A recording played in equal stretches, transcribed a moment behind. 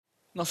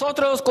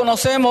Nosotros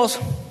conocemos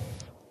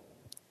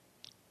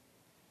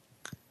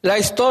la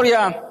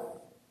historia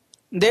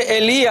de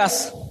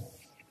Elías.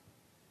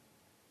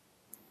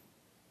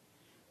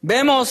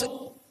 Vemos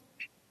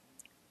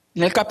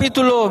en el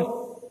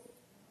capítulo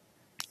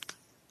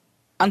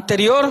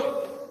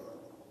anterior,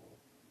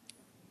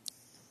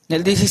 en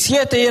el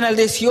 17 y en el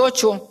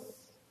 18,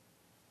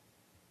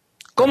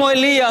 cómo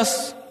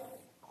Elías,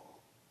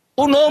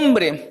 un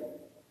hombre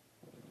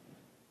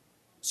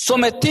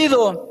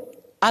sometido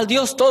al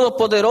Dios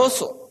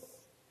Todopoderoso,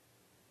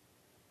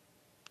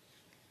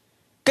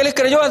 que le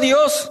creyó a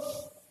Dios,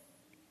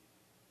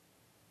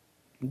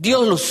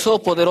 Dios lo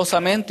usó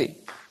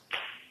poderosamente.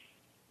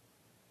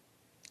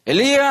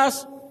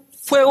 Elías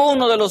fue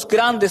uno de los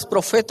grandes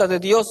profetas de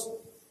Dios.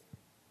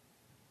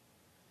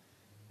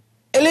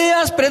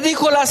 Elías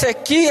predijo la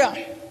sequía.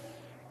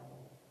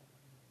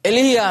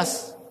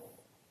 Elías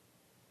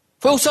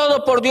fue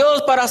usado por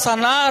Dios para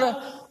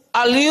sanar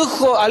al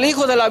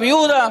hijo de la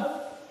viuda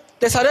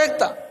de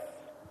Sarepta.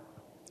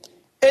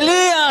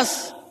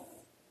 Elías,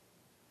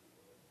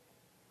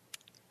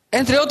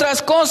 entre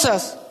otras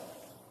cosas,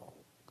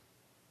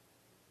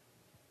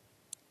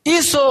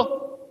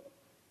 hizo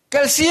que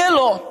el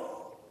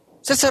cielo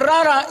se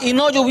cerrara y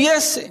no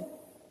lloviese,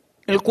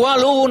 el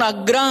cual hubo una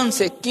gran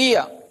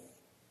sequía.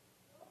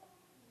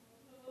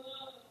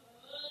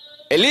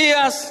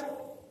 Elías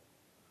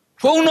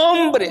fue un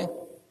hombre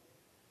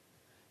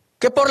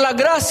que por la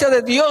gracia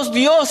de Dios,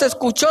 Dios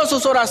escuchó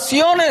sus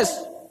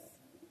oraciones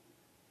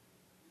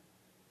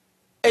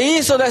e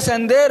hizo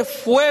descender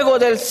fuego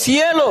del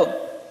cielo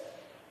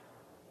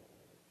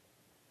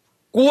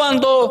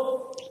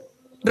cuando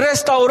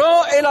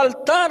restauró el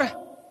altar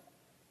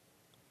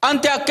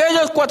ante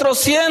aquellos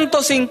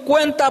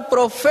 450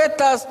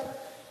 profetas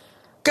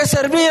que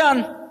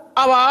servían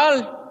a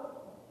Baal.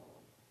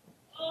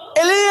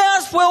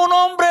 Elías fue un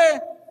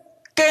hombre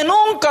que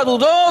nunca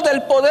dudó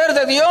del poder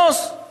de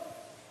Dios,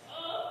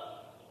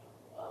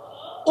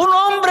 un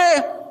hombre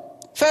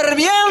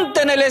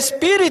ferviente en el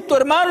espíritu,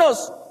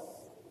 hermanos.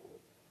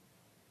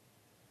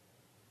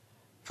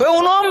 Fue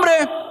un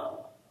hombre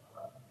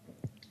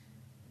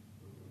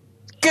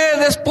que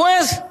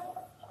después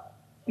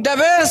de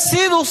haber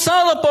sido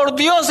usado por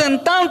Dios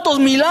en tantos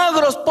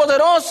milagros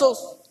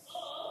poderosos,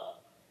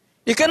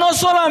 y que no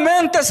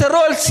solamente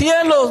cerró el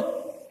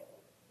cielo,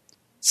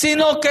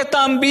 sino que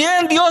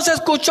también Dios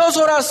escuchó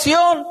su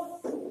oración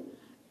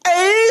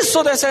e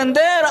hizo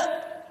descender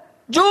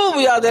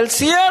lluvia del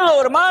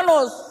cielo,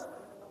 hermanos.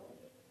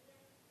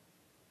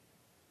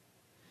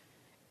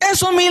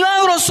 Esos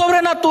milagros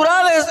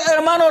sobrenaturales,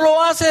 hermanos,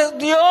 lo hace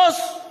Dios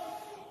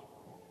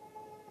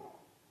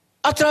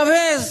a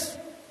través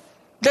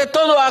de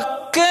todo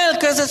aquel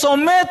que se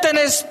somete en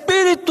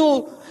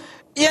espíritu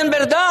y en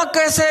verdad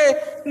que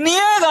se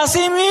niega a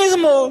sí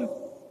mismo.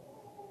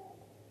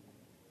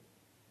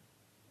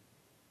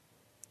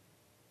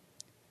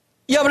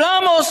 Y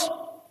hablamos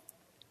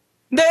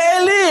de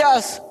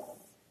Elías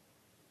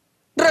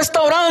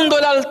restaurando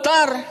el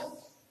altar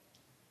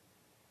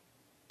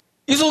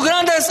y sus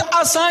grandes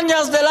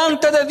hazañas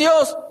delante de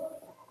Dios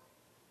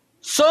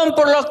son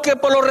por lo que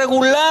por lo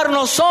regular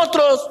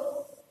nosotros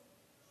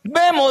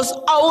vemos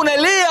a un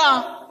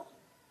Elías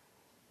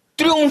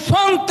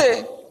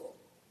triunfante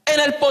en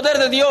el poder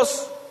de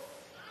Dios.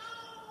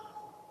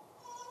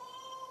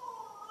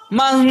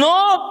 Mas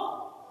no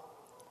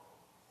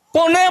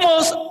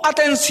ponemos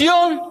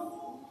atención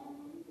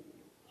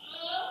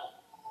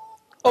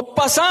o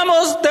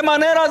pasamos de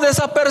manera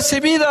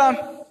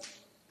desapercibida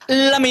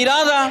la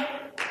mirada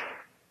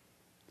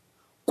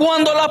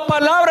cuando la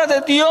palabra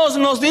de Dios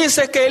nos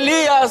dice que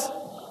Elías,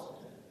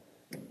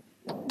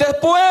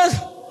 después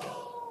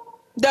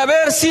de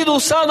haber sido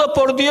usado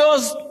por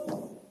Dios,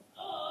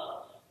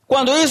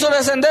 cuando hizo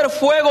descender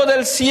fuego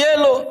del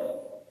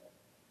cielo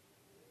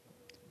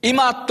y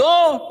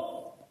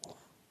mató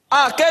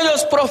a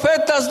aquellos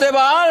profetas de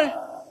Baal,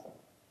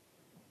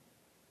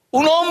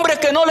 un hombre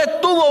que no le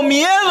tuvo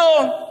miedo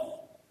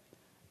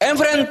a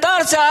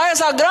enfrentarse a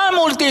esa gran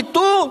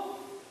multitud,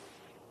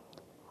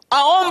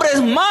 a hombres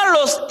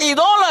malos,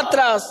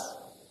 idólatras,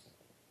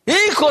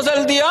 hijos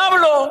del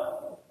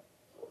diablo.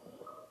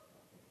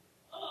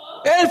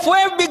 Él fue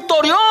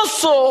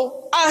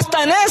victorioso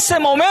hasta en ese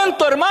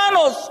momento,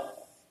 hermanos.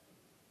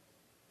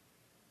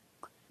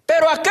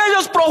 Pero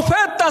aquellos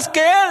profetas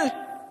que él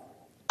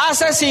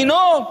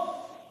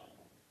asesinó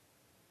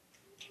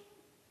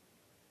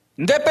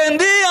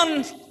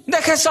dependían de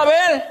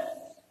Jezabel.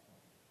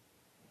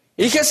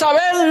 Y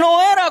Jezabel no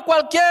era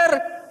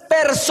cualquier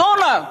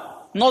persona.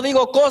 No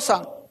digo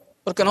cosa,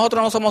 porque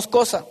nosotros no somos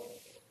cosa,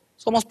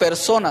 somos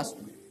personas.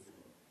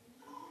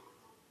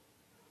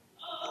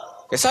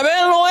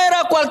 Jezabel no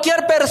era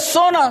cualquier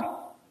persona,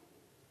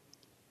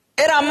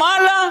 era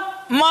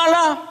mala,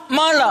 mala,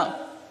 mala.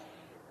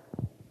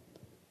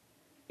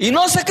 Y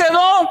no se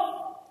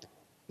quedó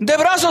de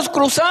brazos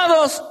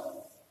cruzados,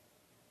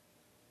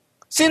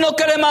 sino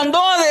que le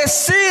mandó a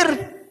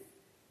decir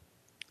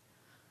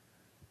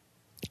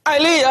a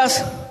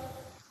Elías,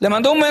 le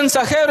mandó un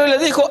mensajero y le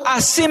dijo: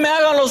 así me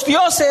hagan los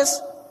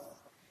dioses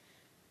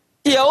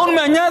Y aún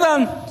me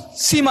añadan,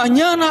 si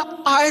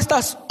mañana a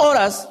estas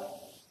horas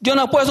yo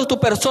no he puesto tu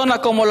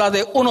persona como la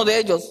de uno de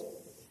ellos.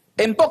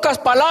 En pocas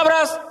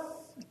palabras,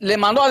 le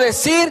mandó a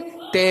decir,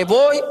 te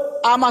voy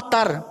a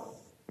matar.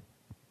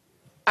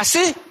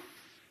 Así.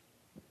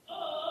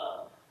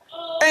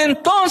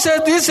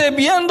 Entonces dice,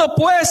 viendo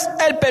pues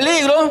el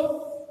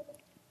peligro,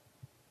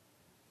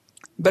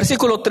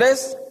 versículo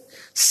 3,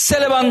 se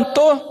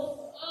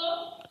levantó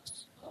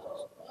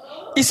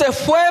y se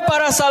fue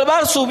para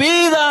salvar su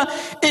vida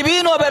y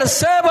vino a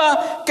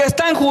Berseba, que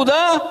está en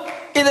Judá,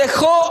 y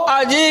dejó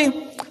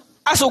allí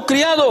a su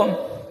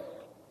criado.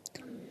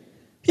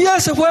 Y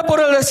él se fue por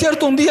el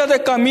desierto un día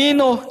de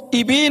camino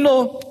y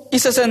vino y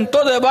se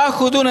sentó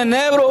debajo de un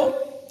enebro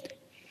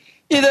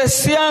y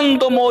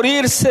deseando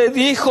morirse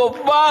dijo,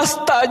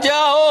 basta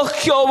ya, oh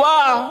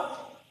Jehová,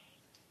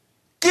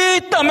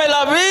 quítame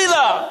la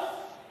vida,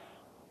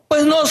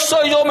 pues no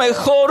soy yo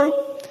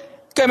mejor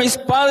que mis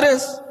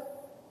padres.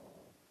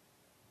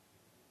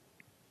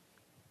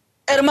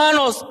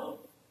 Hermanos,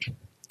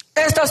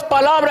 estas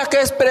palabras que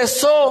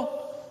expresó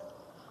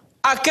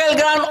aquel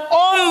gran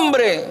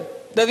hombre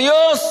de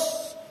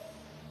Dios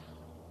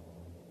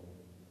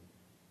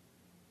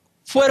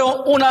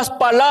fueron unas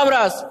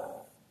palabras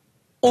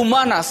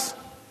humanas,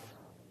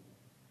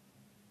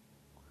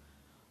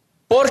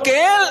 porque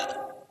él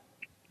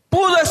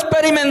pudo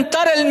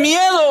experimentar el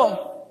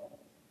miedo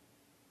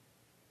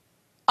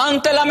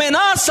ante la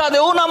amenaza de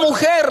una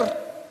mujer.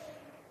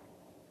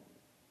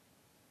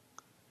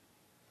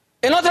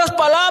 En otras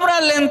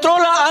palabras, le entró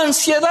la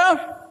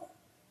ansiedad.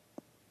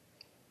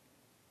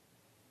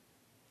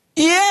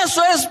 Y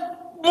eso es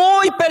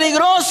muy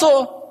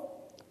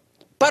peligroso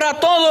para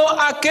todo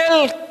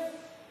aquel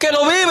que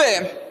lo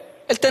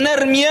vive, el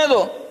tener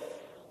miedo.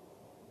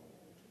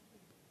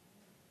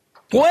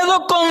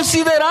 Puedo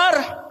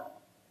considerar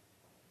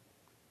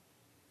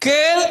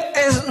que él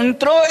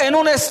entró en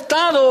un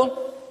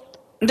estado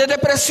de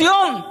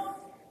depresión.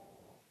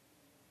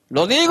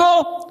 Lo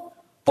digo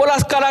por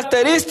las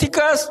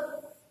características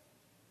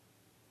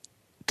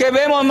que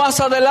vemos más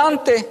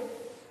adelante.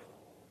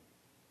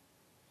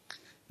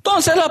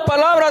 Entonces la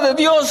palabra de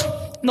Dios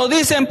nos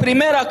dice en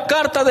primera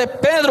carta de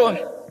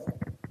Pedro,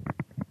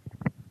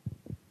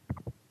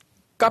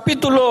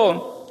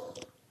 capítulo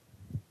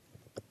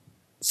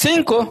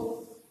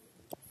 5,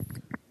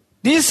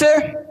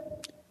 dice,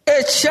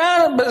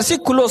 echar,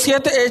 versículo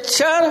 7,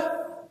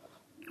 echar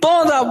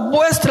toda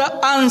vuestra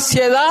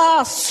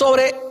ansiedad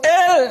sobre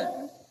Él,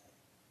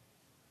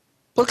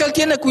 porque Él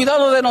tiene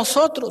cuidado de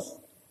nosotros.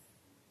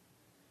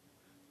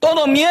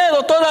 Todo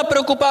miedo, toda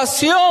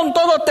preocupación,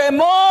 todo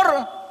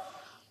temor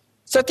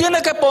se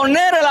tiene que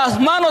poner en las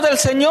manos del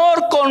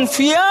Señor,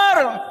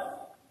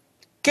 confiar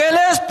que Él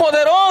es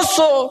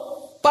poderoso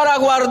para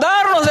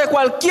guardarnos de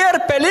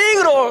cualquier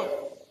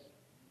peligro.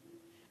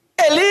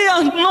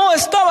 Elías no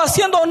estaba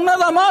haciendo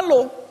nada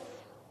malo,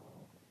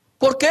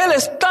 porque él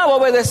estaba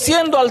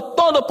obedeciendo al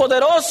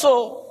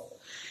Todopoderoso.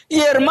 Y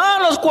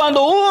hermanos,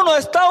 cuando uno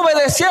está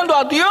obedeciendo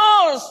a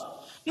Dios,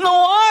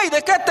 no hay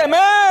de qué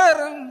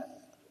temer.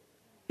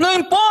 No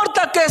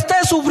importa que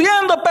esté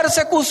sufriendo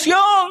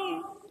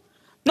persecución,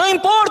 no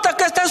importa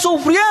que esté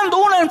sufriendo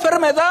una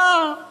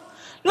enfermedad,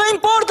 no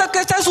importa que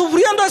esté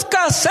sufriendo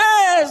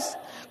escasez,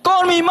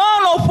 con mi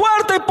mano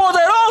fuerte y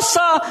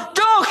poderosa,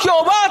 yo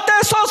Jehová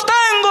te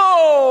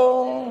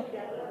sostengo.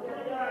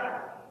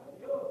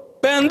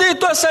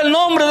 Bendito es el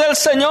nombre del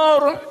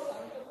Señor.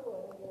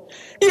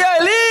 Y a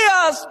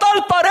Elías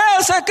tal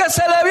parece que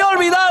se le había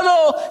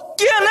olvidado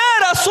quién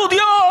era su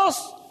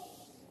Dios.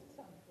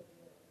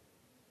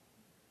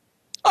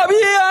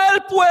 Había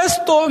él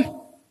puesto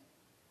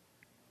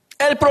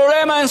el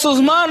problema en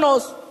sus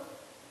manos,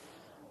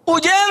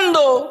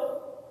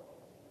 huyendo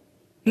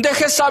de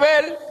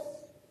Jezabel.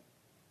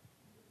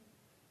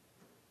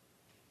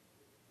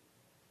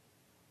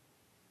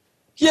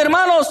 Y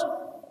hermanos,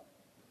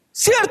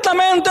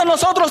 ciertamente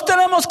nosotros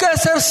tenemos que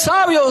ser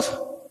sabios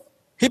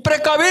y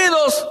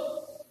precavidos.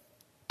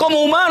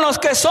 Como humanos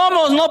que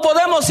somos, no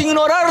podemos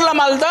ignorar la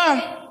maldad.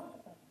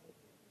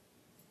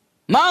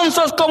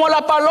 Mansos como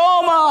la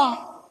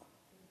paloma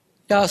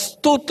y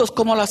astutos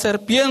como la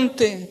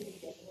serpiente.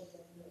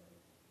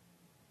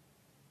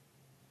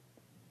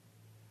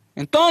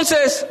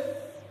 Entonces,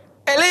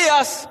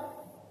 Elías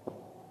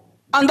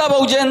andaba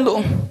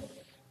huyendo.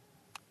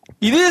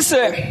 Y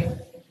dice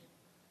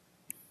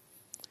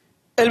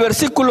el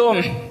versículo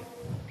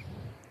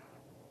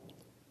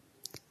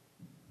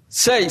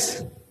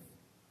 6.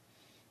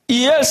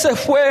 Y él se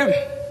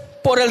fue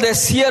por el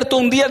desierto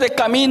un día de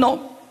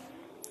camino.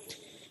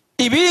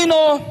 Y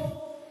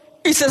vino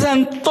y se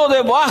sentó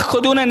debajo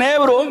de un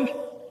enebro.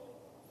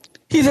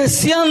 Y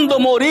deseando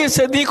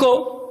morirse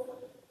dijo,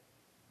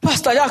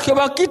 basta ya,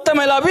 Jehová,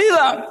 quítame la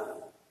vida,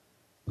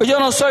 pues yo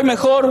no soy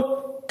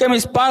mejor que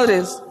mis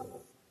padres.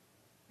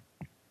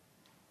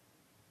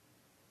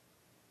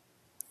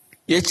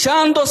 Y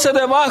echándose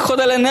debajo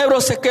del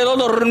enebro se quedó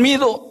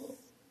dormido.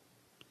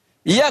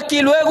 Y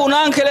aquí luego un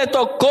ángel le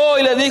tocó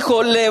y le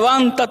dijo,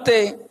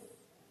 levántate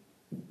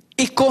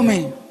y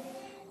come.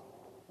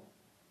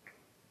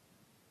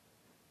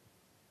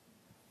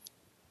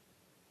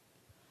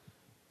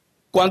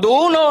 Cuando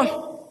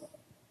uno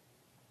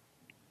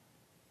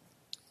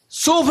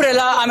sufre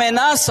la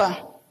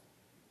amenaza,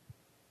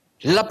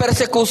 la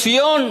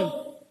persecución,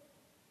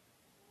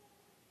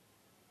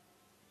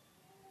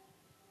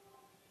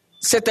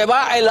 se te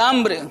va el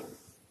hambre,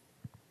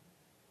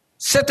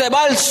 se te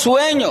va el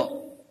sueño,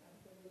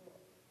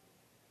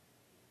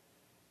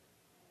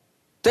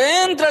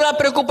 te entra la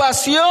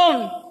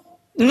preocupación.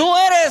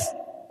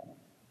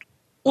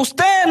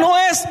 Usted no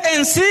es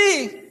en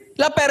sí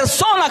la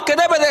persona que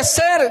debe de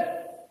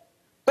ser.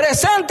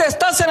 Presente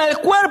estás en el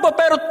cuerpo,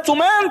 pero tu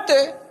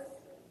mente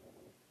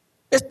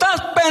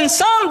estás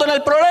pensando en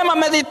el problema,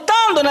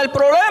 meditando en el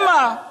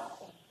problema.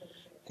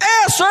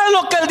 Eso es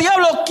lo que el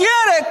diablo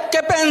quiere,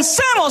 que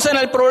pensemos en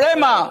el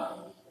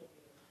problema.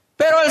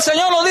 Pero el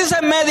Señor nos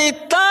dice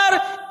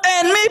meditar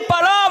en mi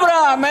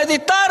palabra,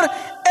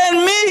 meditar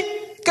en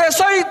mí, que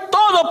soy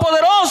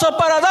todopoderoso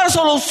para dar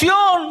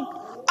solución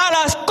a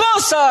las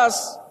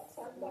cosas,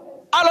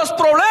 a los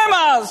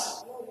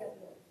problemas.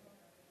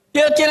 Y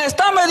el quien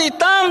está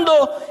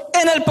meditando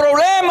en el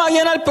problema y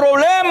en el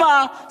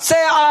problema se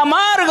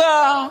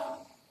amarga,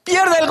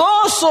 pierde el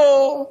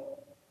gozo,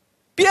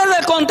 pierde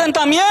el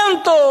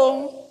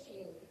contentamiento.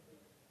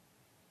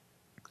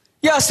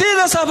 Y así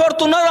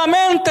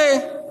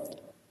desafortunadamente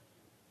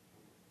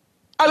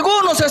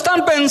algunos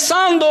están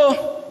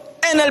pensando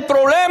en el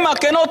problema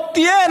que no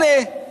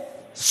tiene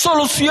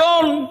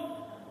solución.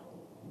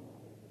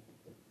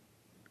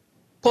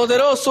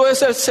 Poderoso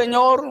es el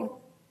Señor.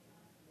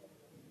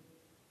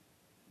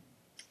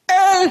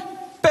 Él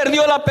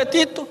perdió el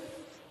apetito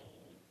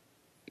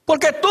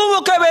porque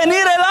tuvo que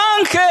venir el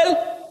ángel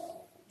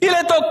y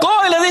le tocó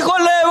y le dijo: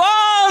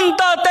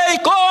 levántate y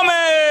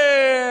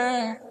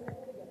come.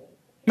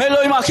 Me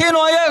lo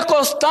imagino ahí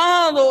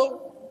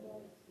acostado,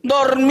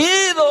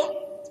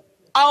 dormido,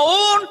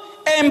 aún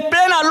en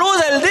plena luz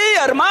del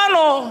día,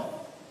 hermano.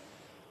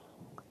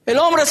 El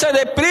hombre se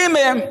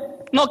deprime,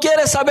 no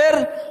quiere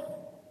saber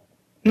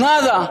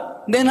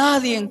nada de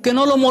nadie que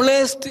no lo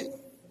moleste.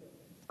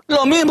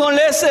 Lo mismo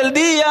le es el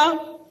día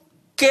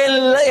que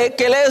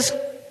le es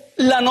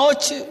la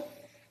noche.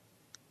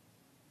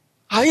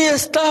 Ahí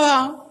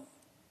estaba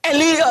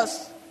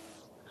Elías,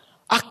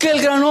 aquel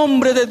gran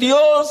hombre de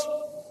Dios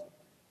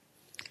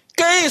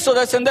que hizo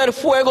descender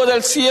fuego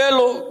del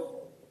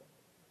cielo,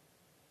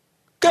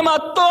 que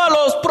mató a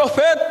los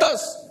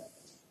profetas,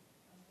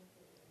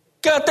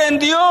 que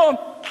atendió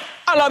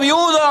a la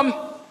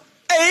viuda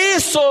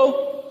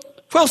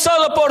fue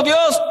usado por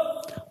Dios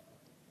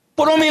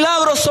por un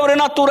milagro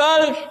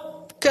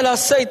sobrenatural, que el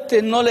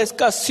aceite no le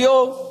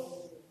escaseó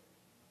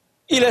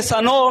y le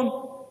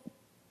sanó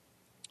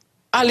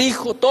al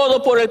hijo,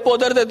 todo por el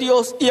poder de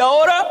Dios. Y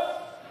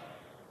ahora,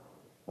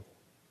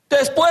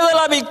 después de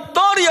la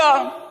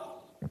victoria,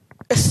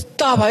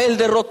 estaba él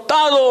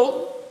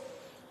derrotado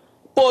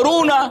por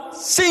una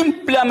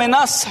simple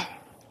amenaza.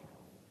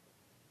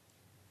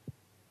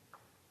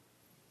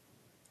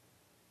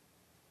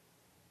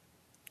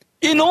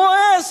 Y no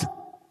es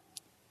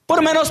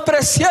por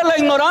menospreciar la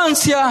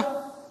ignorancia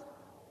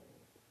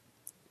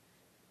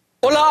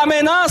o la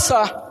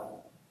amenaza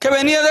que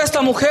venía de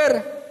esta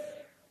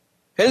mujer.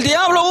 El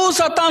diablo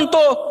usa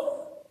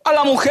tanto a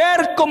la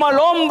mujer como al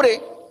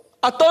hombre,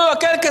 a todo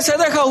aquel que se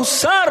deja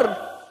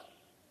usar.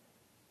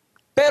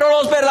 Pero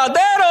los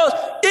verdaderos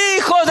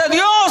hijos de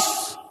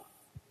Dios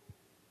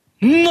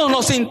no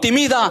nos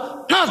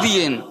intimida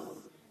nadie.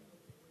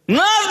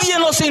 Nadie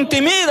nos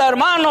intimida,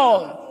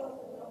 hermano.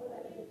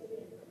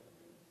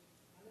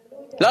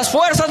 Las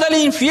fuerzas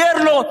del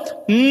infierno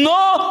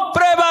no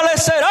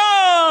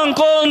prevalecerán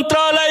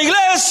contra la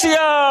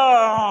iglesia.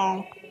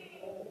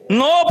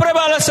 No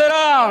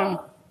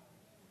prevalecerán.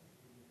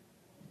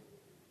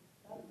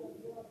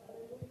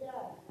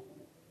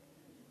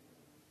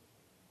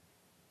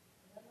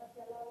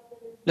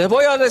 Les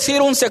voy a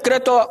decir un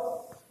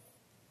secreto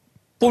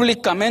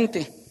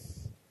públicamente.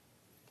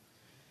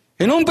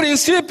 En un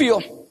principio,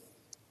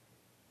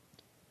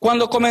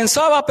 cuando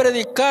comenzaba a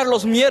predicar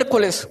los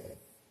miércoles,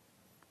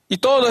 y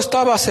todo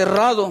estaba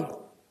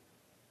cerrado,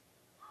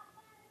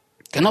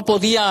 que no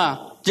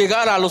podía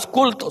llegar a los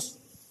cultos,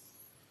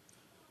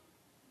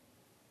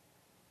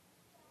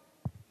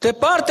 de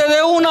parte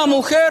de una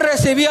mujer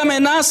recibí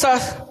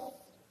amenazas,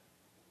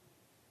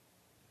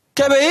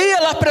 que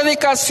veía las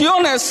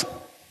predicaciones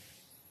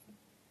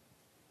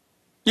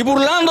y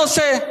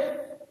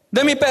burlándose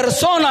de mi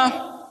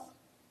persona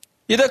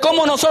y de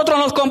cómo nosotros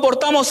nos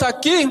comportamos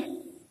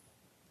aquí,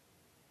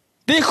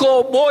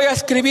 dijo: voy a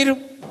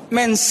escribir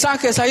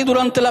mensajes ahí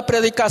durante la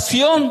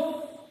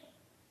predicación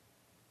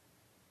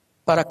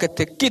para que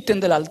te quiten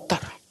del altar.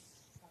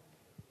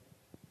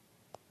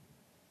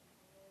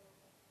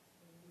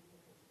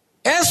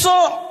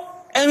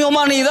 Eso en mi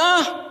humanidad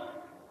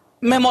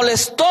me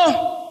molestó,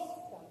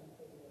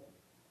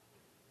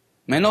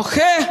 me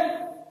enojé,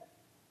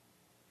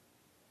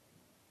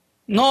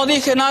 no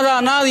dije nada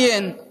a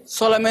nadie,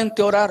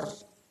 solamente orar,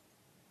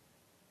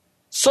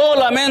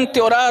 solamente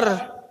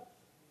orar.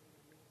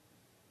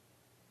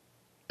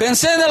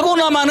 Pensé de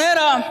alguna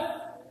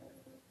manera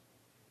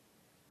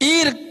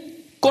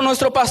ir con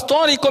nuestro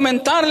pastor y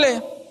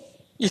comentarle.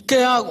 ¿Y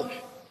qué hago?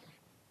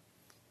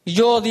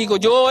 Yo digo,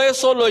 yo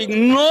eso lo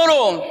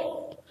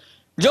ignoro.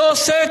 Yo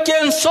sé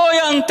quién soy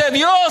ante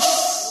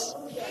Dios.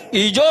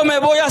 Y yo me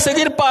voy a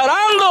seguir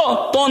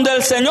parando donde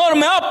el Señor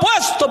me ha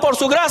puesto por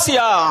su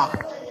gracia.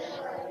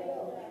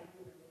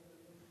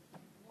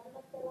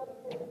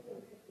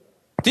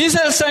 Dice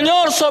el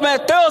Señor,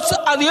 someteos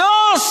a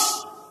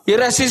Dios y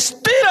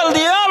resistir al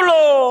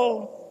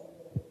diablo.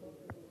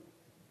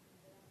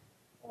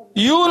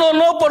 Y uno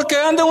no porque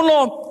ande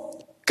uno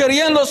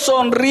queriendo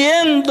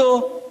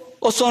sonriendo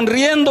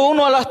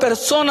uno a las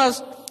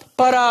personas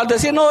para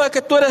decir, no, es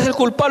que tú eres el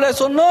culpable de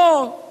eso.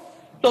 No,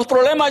 los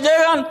problemas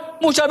llegan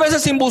muchas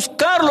veces sin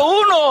buscarlo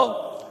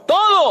uno.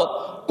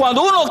 Todo,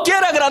 cuando uno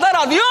quiere agradar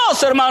a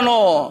Dios,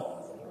 hermano.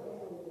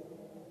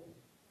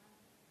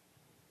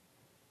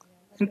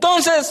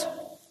 Entonces,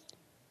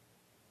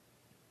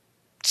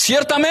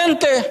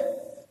 ciertamente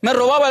me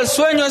robaba el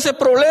sueño ese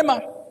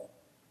problema.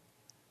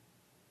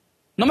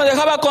 No me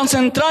dejaba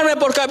concentrarme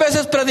porque a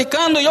veces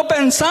predicando, yo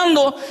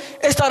pensando,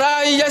 estará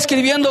ahí ya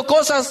escribiendo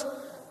cosas,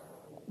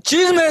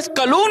 chismes,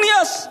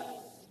 calumnias.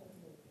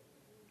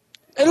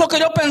 Es lo que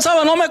yo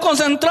pensaba, no me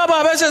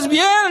concentraba a veces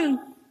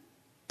bien.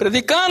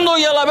 Predicando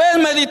y a la vez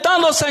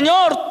meditando,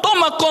 Señor,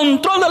 toma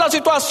control de la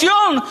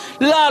situación.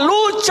 La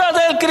lucha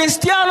del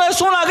cristiano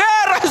es una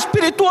guerra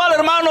espiritual,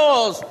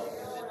 hermanos.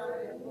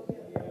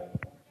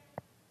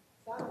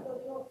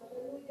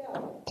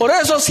 Por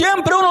eso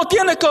siempre uno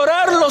tiene que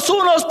orar los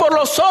unos por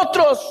los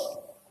otros.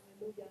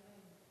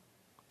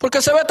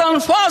 Porque se ve tan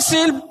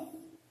fácil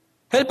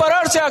el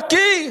pararse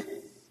aquí,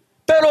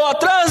 pero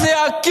atrás de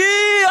aquí,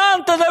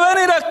 antes de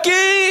venir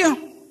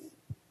aquí,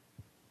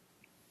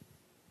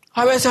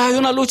 a veces hay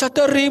una lucha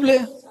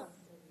terrible.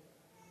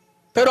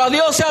 Pero a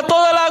Dios sea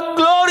toda la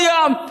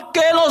gloria,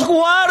 que nos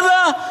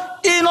guarda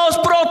y nos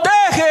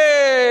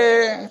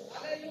protege.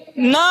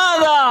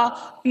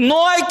 Nada,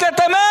 no hay que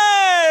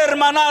temer,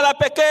 manada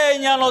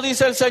pequeña, nos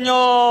dice el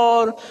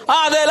Señor.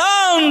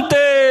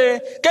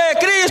 Adelante, que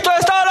Cristo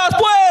está a las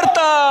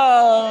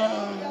puertas.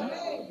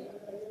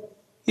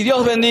 Y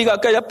Dios bendiga a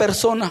aquella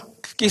persona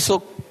que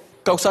quiso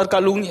causar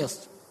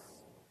calumnias.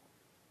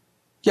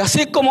 Y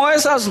así como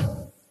esas,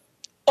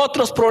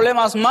 otros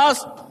problemas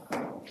más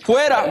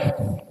fuera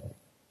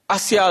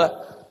hacia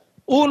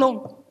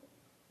uno.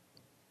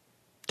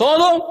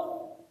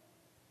 Todo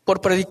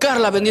por predicar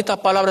la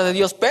bendita palabra de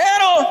Dios. Pero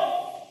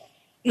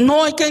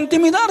no hay que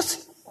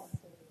intimidarse.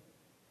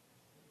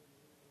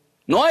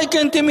 No hay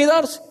que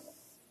intimidarse.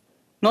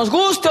 Nos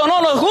guste o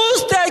no nos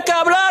guste, hay que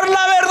hablar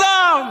la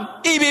verdad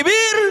y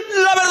vivir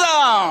la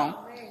verdad.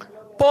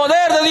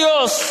 Poder de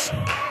Dios.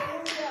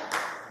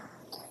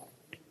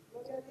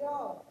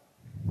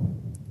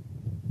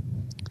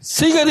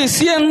 Sigue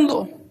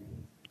diciendo,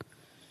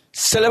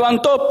 se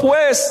levantó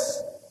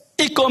pues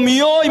y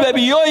comió y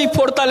bebió y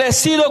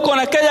fortalecido con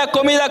aquella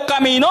comida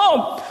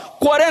caminó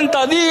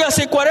 40 días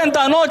y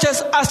 40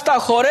 noches hasta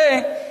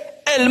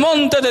Joré, el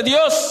monte de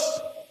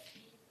Dios.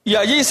 Y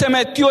allí se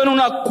metió en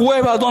una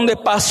cueva donde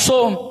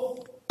pasó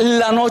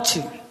la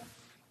noche.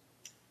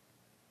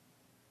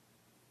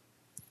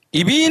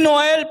 Y vino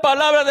a él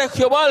palabra de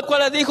Jehová, el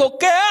cual le dijo,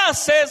 ¿qué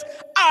haces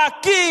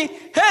aquí,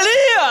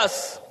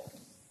 Elías?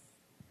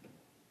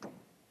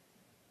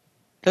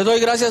 Le doy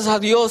gracias a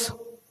Dios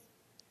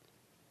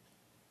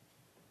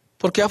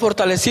porque ha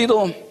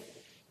fortalecido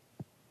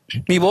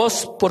mi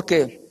voz,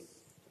 porque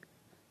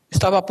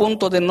estaba a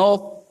punto de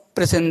no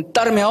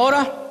presentarme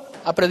ahora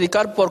a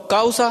predicar por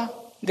causa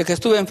de que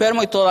estuve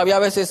enfermo y todavía a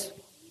veces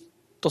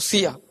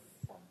tosía.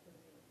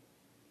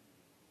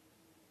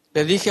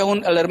 Le dije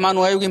al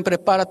hermano Eugen,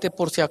 prepárate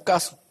por si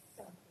acaso.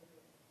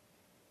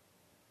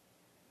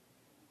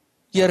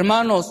 Y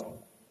hermanos,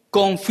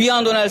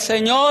 confiando en el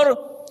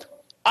Señor,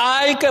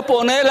 hay que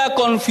poner la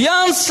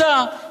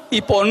confianza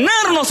y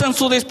ponernos en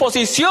su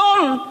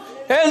disposición.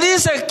 Él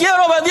dice,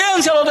 quiero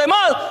obediencia a los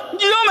demás,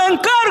 yo me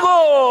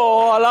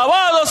encargo.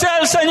 Alabado sea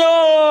el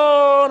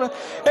Señor.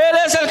 Él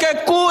es el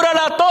que cura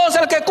la tos,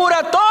 el que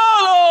cura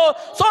todo.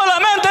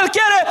 Solamente Él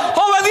quiere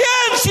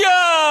obediencia.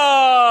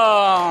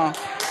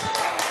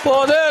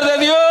 Poder de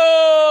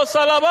Dios,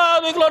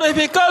 alabado y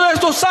glorificado es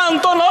tu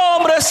santo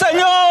nombre,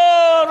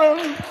 Señor.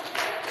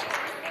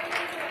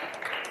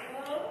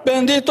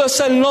 Bendito es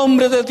el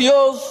nombre de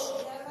Dios.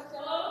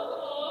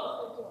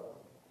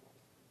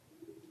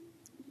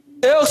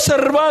 He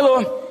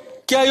observado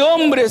que hay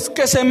hombres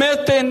que se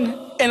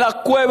meten en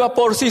la cueva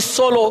por sí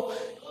solo.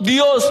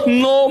 Dios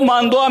no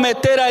mandó a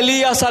meter a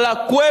Elías a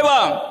la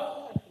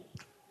cueva.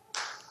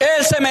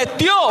 Él se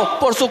metió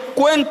por su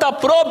cuenta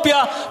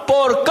propia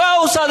por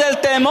causa del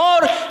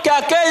temor que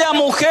aquella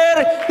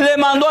mujer le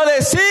mandó a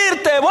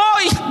decir, te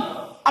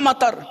voy a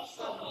matar.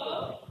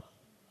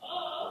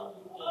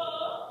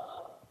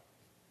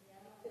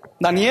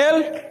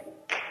 Daniel,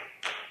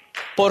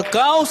 por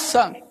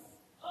causa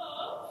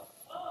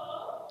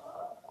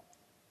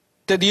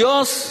de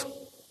Dios,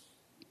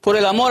 por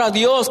el amor a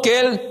Dios, que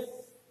él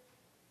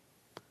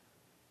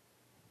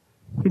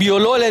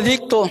violó el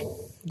edicto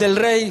del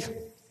rey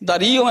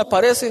Darío, me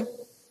parece,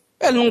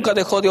 Él nunca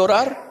dejó de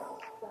orar.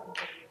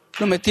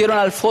 Lo metieron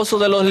al foso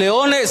de los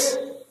leones.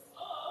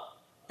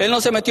 Él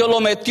no se metió, lo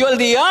metió el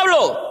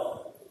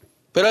diablo.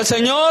 Pero el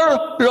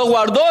Señor lo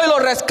guardó y lo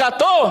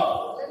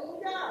rescató.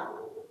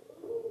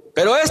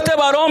 Pero este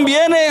varón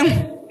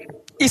viene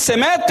y se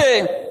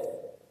mete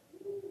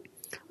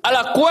a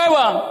la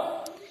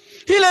cueva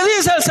y le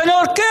dice al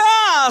Señor: ¿qué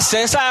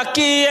haces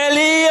aquí,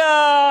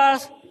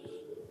 Elías?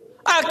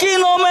 Aquí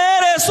no me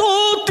eres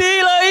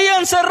útil, ahí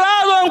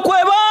encerrado,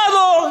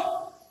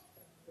 encuevado.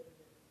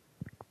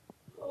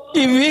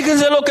 Y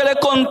fíjense lo que le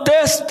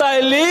contesta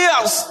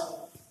Elías.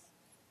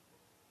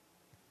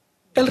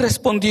 Él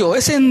respondió: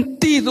 he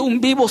sentido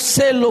un vivo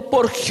celo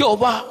por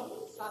Jehová,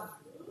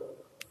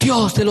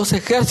 Dios de los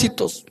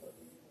ejércitos,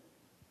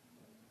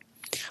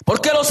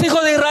 porque los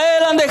hijos de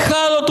Israel han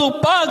dejado tu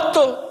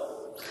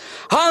pacto,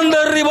 han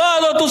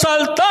derribado tus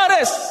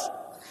altares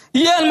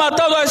y han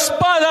matado a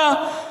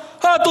espada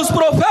a tus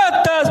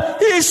profetas,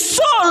 y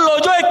solo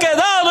yo he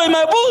quedado y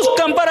me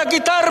buscan para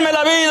quitarme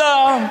la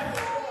vida.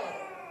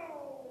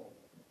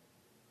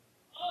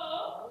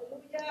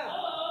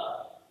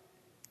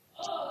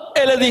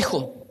 Él le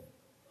dijo: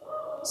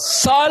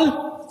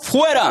 sal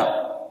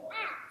fuera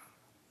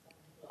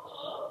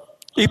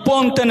y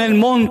ponte en el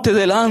monte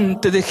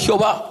delante de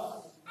Jehová.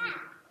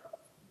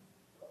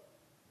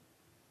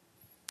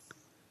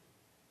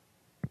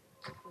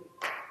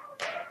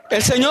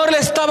 El Señor le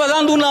estaba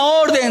dando una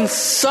orden: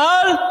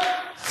 sal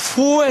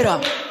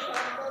fuera.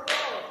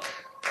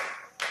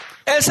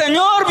 El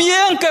Señor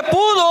bien que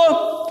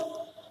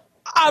pudo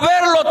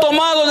haberlo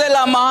tomado de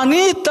la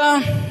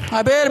manita.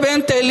 A ver,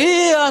 vente,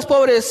 Elías,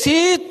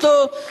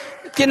 pobrecito,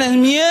 tienes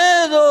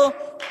miedo.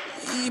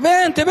 Y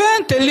vente,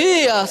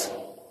 Elías.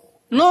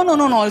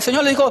 No. El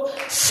Señor le dijo: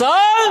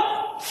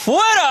 sal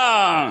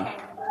fuera.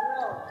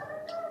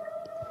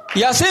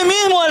 Y así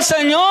mismo el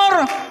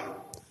Señor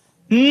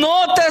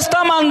no te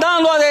está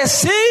mandando a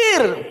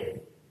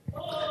decir,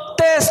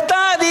 te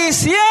está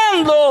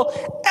diciendo: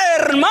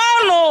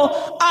 hermano,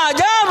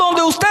 allá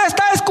donde usted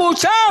está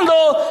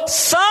escuchando,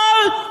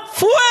 sal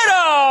fuera.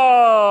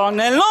 En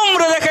el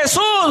nombre de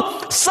Jesús,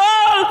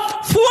 sal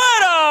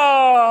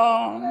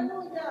fuera.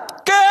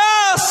 ¿Qué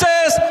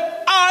haces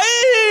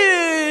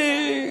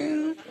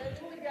ahí?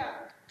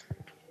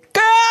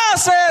 ¿Qué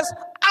haces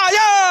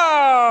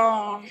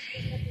allá?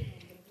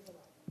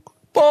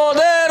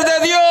 Poder de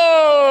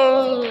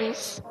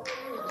Dios.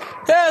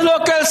 Es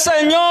lo que el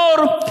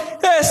Señor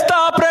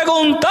está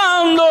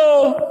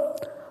preguntando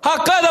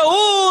a cada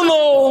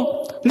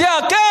uno de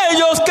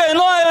aquellos que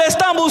no le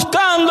están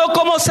buscando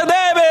como se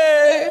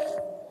debe.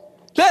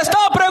 Le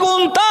está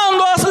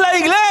preguntando a la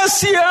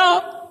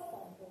iglesia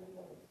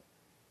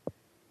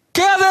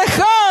que ha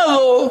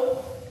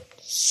dejado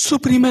su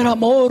primer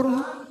amor.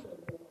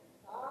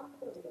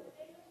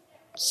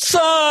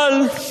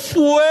 Sal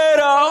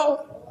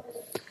fuera.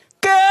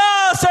 ¿Qué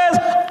haces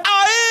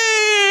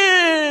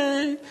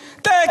ahí?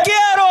 Te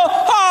quiero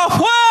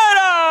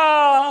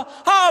afuera,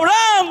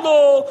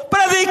 hablando,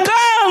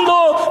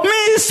 predicando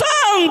mi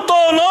santo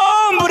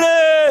nombre,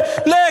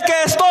 de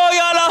que estoy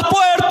a las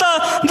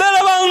puertas de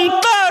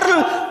levantar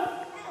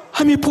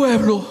a mi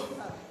pueblo.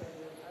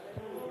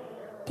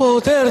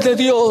 Poder de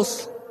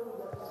Dios.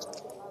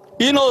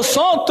 Y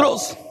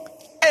nosotros,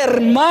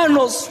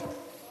 hermanos,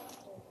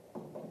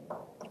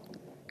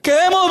 que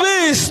hemos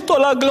visto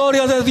la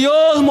gloria de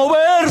Dios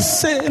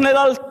moverse en el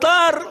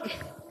altar,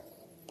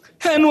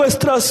 en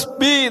nuestras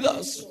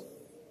vidas,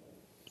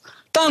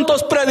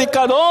 tantos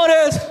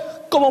predicadores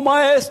como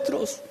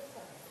maestros,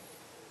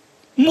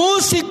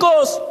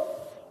 músicos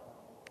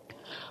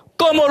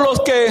como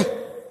los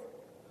que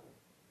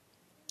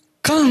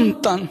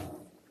cantan,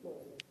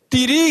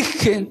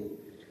 dirigen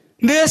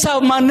de esa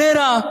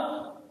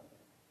manera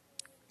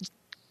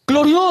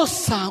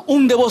gloriosa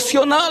un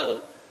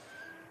devocional.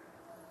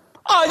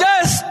 Allá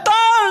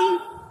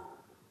están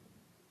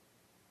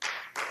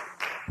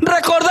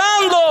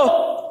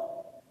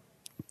recordando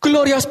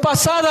glorias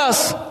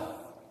pasadas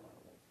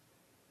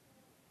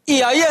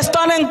y ahí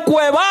están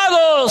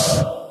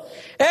encuevados,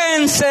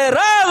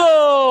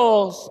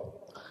 encerrados.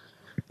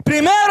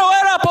 Primero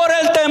era por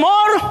el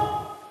temor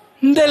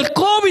del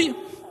COVID.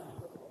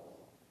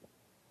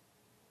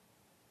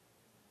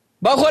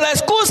 Bajo la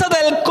excusa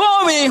del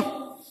COVID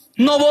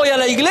no voy a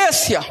la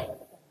iglesia.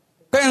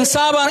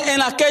 Pensaban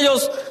en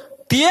aquellos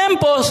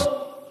tiempos.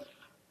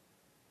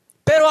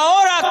 Pero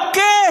ahora,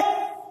 ¿qué?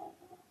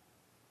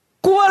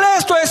 ¿Cuál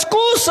es tu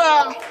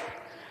excusa?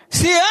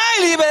 Si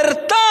hay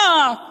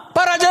libertad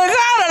para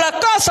llegar a la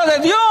casa de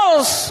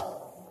Dios,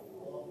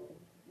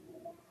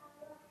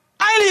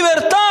 hay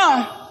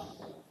libertad.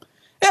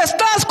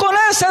 Estás con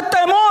ese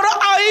temor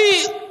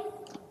ahí,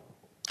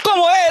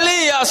 como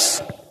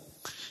Elías.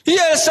 Y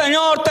el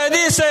Señor te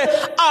dice: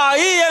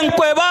 ahí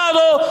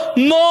encuevado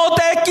no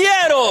te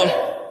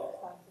quiero.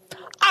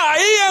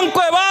 Ahí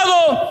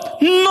encuevado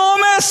no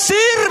me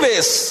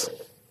sirves.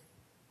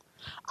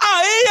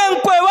 Ahí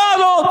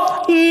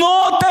encuevado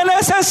no te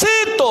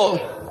necesito.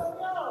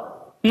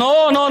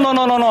 No.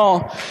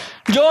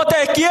 Yo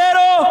te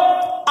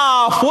quiero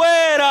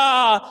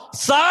afuera.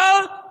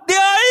 Sal de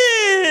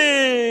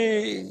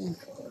ahí.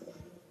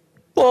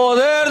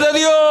 Poder de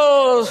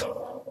Dios.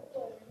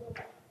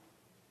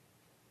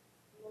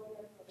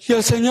 Y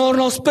el Señor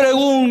nos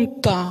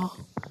pregunta,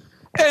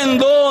 ¿en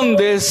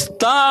dónde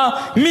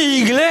está mi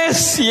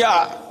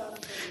iglesia?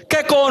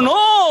 Que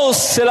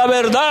conoce la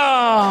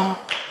verdad,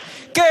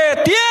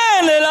 que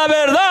tiene la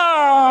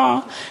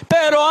verdad,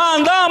 pero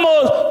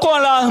andamos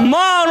con las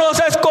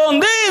manos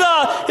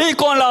escondidas y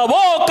con la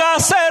boca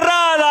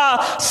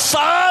cerrada.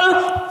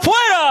 Sal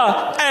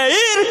fuera e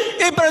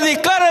ir y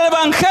predicar el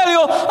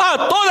evangelio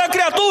a toda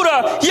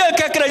criatura, y el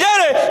que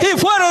creyere y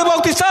fuere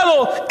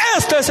bautizado,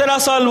 este será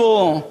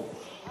salvo.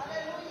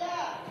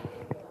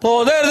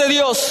 Poder de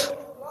Dios.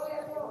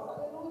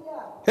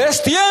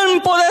 Es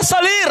tiempo de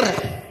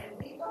salir.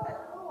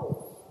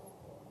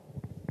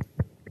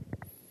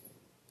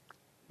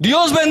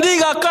 Dios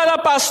bendiga a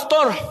cada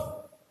pastor.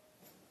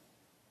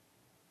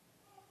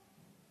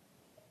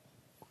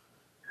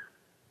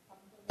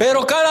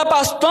 Pero cada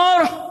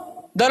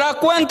pastor dará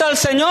cuenta al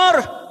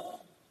Señor.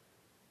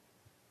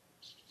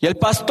 Y el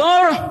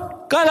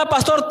pastor, cada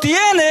pastor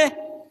tiene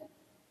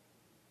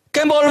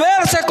que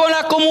envolverse con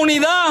la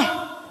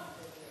comunidad,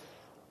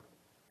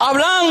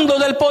 hablando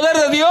del poder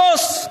de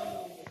Dios.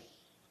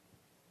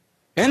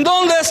 ¿En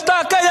dónde está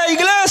aquella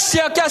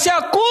iglesia que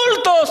hacía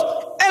cultos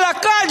en la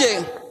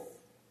calle?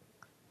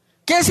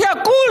 Que hacía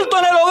culto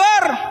en el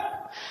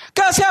hogar,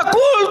 que hacía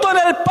culto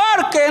en el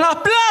parque, en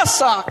la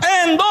plaza.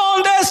 ¿En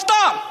dónde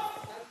está?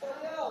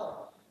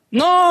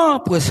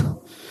 No, pues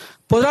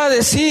podrá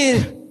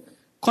decir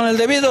con el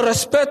debido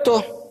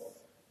respeto,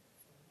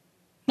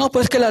 no,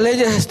 pues que las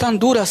leyes están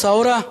duras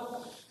ahora.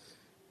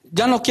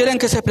 Ya no quieren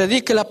que se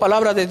predique la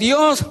palabra de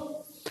Dios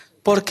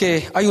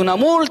porque hay una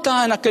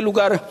multa en aquel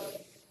lugar.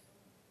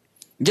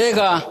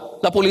 Llega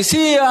la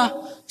policía,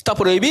 está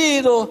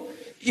prohibido.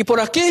 Y por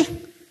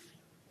aquí,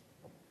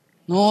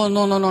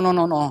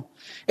 no.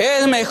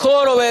 Es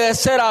mejor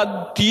obedecer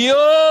a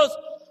Dios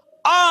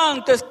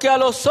antes que a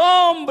los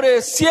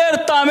hombres.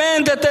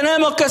 Ciertamente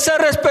tenemos que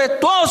ser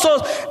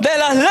respetuosos de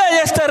las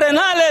leyes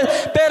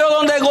terrenales, pero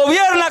donde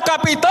gobierna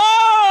capitán,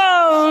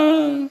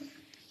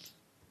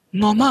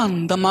 no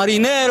manda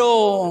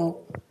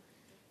marinero.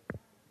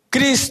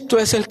 Cristo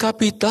es el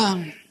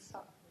capitán.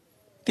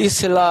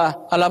 Dice la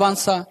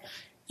alabanza,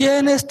 y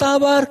en esta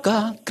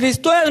barca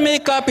Cristo es mi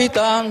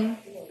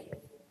capitán.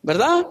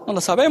 ¿Verdad? No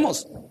lo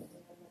sabemos.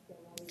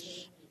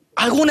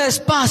 Algún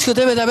espacio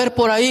debe de haber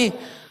por ahí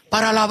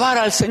para alabar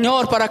al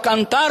Señor, para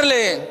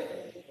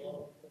cantarle.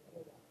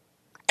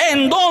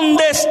 ¿En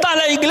dónde está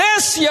la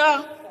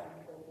iglesia?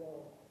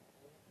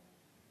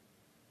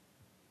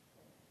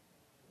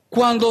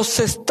 Cuando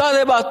se está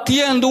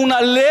debatiendo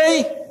una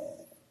ley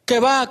que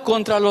va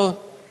contra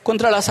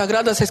las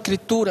Sagradas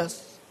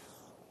Escrituras.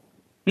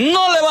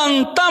 No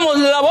levantamos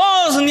la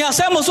voz ni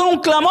hacemos un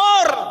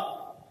clamor.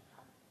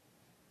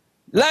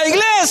 La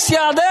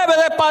iglesia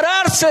debe de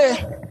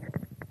pararse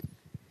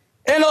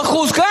en los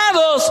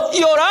juzgados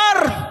y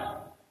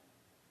orar.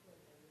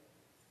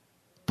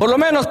 Por lo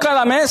menos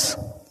cada mes,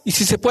 y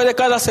si se puede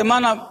cada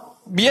semana,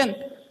 bien,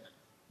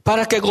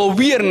 para que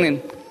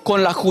gobiernen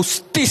con la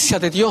justicia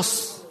de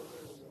Dios.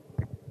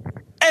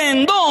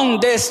 ¿En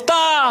dónde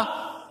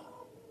está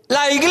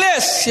la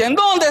iglesia? ¿En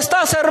dónde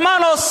estás,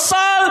 hermanos?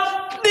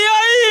 Sal de ahí.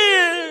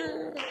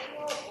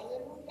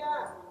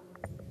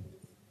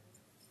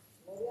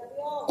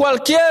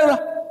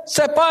 Cualquiera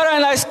se para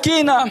en la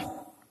esquina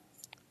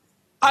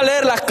a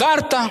leer la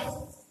carta,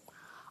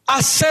 a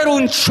hacer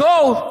un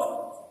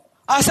show,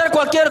 a hacer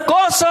cualquier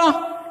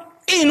cosa,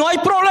 y no hay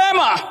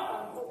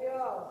problema.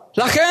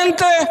 La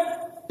gente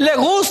le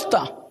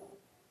gusta,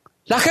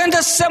 la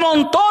gente se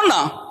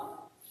amontona,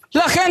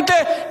 la gente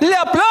le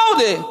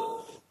aplaude,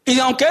 y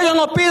aunque ellos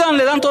no pidan,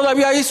 le dan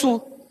todavía ahí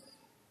su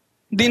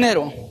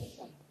dinero.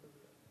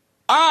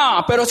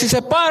 Pero si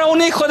se para un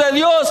hijo de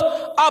Dios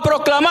a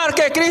proclamar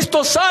que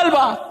Cristo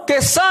salva,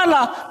 que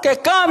sana, que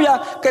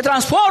cambia, que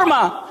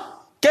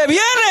transforma, que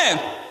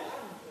viene,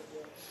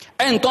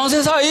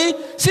 entonces ahí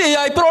sí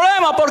hay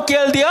problema, porque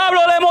el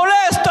diablo le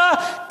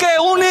molesta que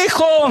un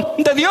hijo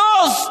de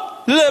Dios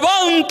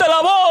levante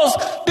la voz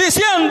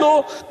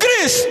diciendo,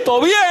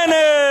 Cristo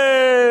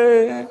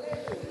viene.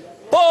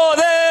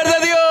 Poder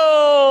de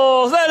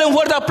Dios. Dale un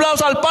fuerte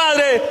aplauso al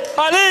Padre,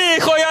 al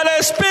Hijo y al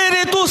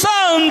Espíritu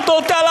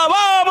Santo. Te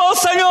alabamos,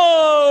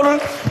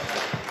 Señor.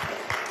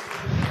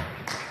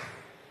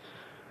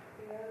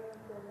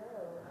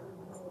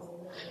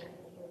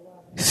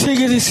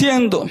 Sigue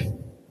diciendo,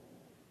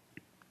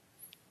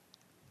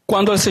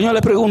 cuando el Señor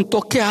le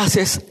preguntó, ¿qué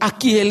haces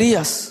aquí,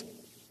 Elías?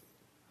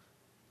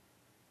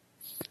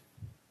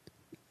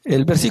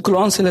 El versículo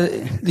 11 le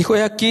dijo,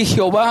 he aquí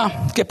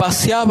Jehová que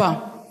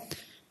paseaba,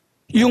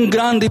 y un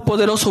grande y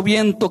poderoso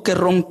viento que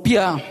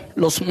rompía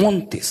los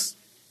montes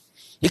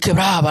y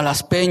quebraba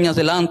las peñas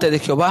delante de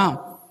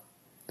Jehová.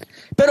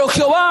 Pero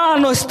Jehová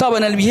no estaba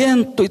en el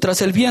viento, y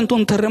tras el viento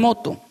un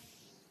terremoto.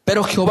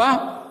 Pero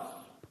Jehová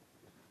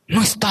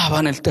no estaba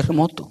en el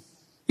terremoto,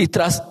 y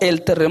tras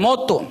el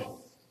terremoto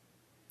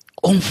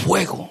un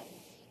fuego.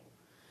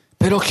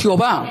 Pero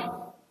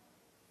Jehová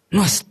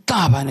no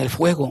estaba en el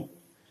fuego.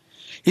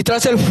 Y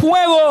tras el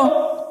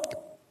fuego,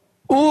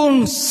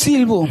 un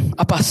silbo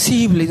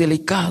apacible y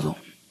delicado.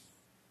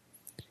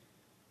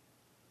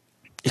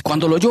 Y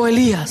cuando lo oyó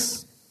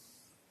Elías,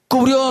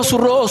 cubrió su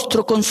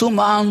rostro con su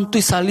manto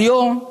y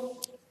salió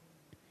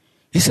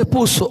y se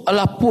puso a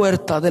la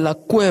puerta de la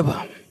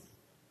cueva.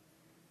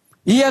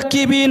 Y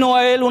aquí vino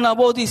a él una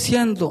voz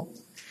diciendo: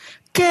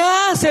 ¿qué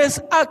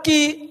haces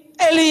aquí,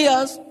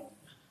 Elías?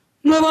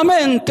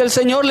 Nuevamente el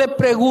Señor le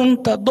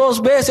pregunta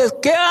 2 veces: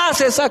 ¿qué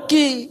haces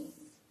aquí?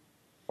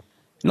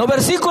 En los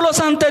versículos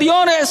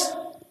anteriores,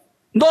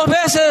 2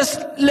 veces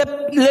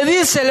le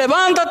dice: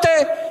 levántate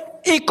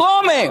y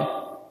come,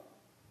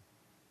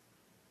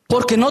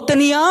 porque no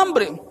tenía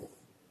hambre.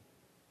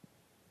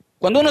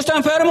 Cuando uno está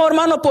enfermo,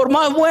 hermano, por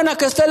más buena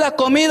que esté la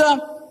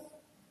comida,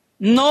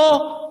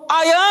 no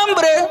hay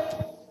hambre.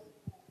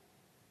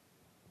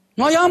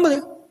 No hay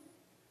hambre.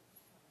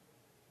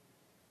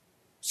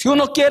 Si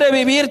uno quiere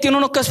vivir, tiene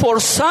uno que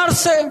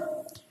esforzarse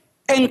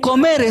en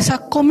comer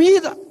esa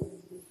comida.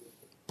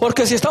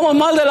 Porque si estamos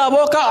mal de la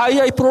boca, ahí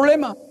hay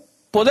problema.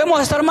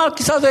 Podemos estar mal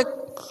quizás de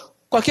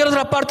cualquier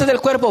otra parte del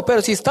cuerpo,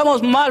 pero si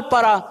estamos mal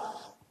para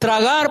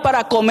tragar,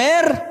 para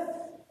comer,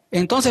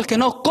 entonces el que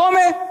no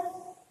come,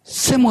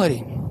 se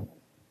muere.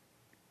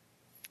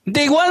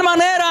 De igual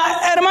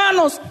manera,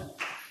 hermanos,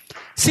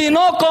 si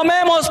no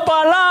comemos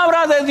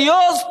palabra de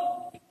Dios,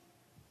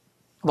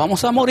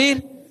 vamos a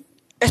morir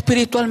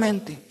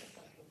espiritualmente.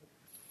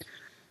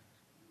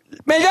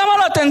 Me llama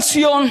la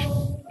atención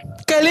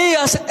que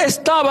Elías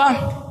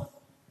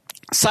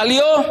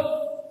salió,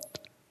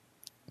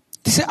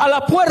 dice, a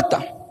la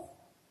puerta.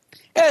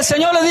 El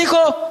Señor le dijo: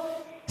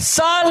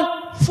 sal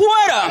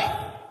fuera.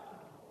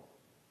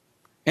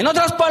 En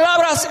otras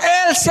palabras,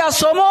 él se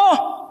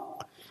asomó.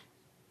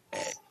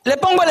 Le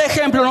pongo el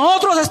ejemplo.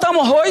 Nosotros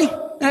estamos hoy,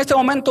 en este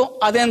momento,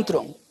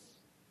 adentro.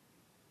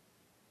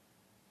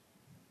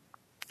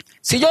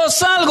 Si yo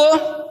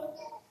salgo,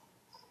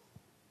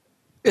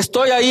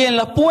 estoy ahí en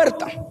la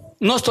puerta.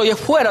 No estoy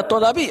afuera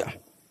todavía.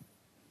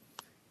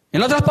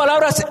 En otras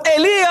palabras,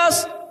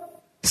 Elías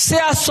se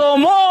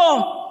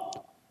asomó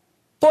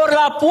por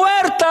la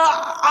puerta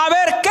a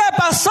ver qué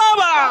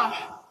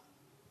pasaba.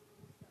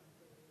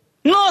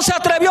 No se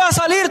atrevió a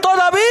salir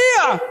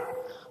todavía,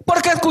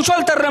 porque escuchó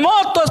el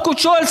terremoto,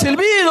 escuchó el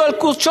silbido,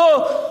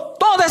 escuchó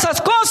todas esas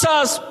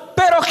cosas,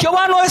 pero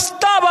Jehová no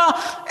estaba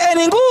en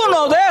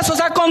ninguno de esos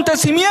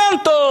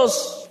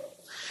acontecimientos.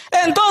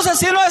 Entonces,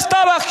 si no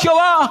estaba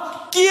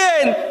Jehová,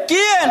 ¿quién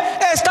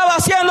estaba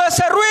haciendo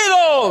ese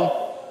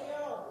ruido?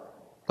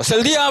 Pues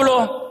el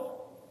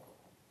diablo,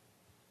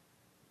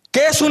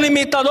 que es un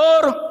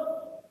imitador,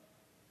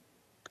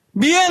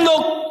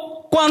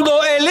 viendo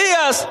cuando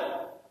Elías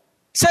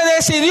se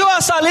decidió a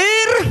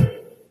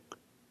salir,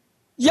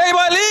 y ahí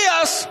va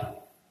Elías,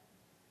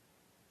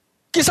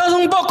 quizás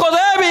un poco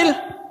débil,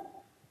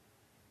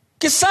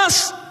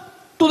 quizás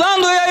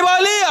dudando, y ahí va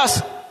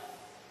Elías,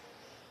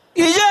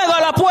 y llega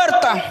a la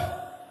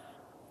puerta,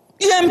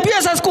 y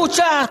empieza a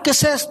escuchar: ¿qué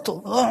es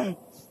esto?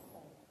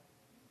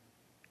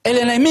 El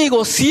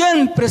enemigo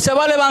siempre se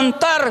va a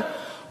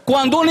levantar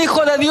cuando un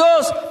hijo de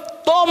Dios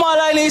toma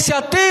la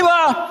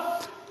iniciativa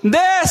de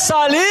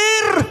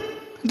salir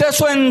de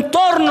su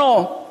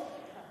entorno,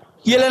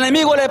 y el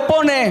enemigo le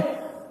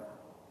pone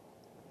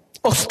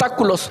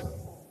obstáculos.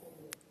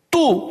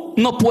 Tú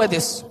no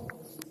puedes,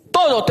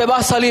 todo te va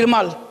a salir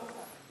mal.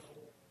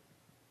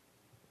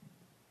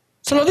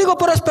 Se lo digo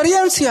por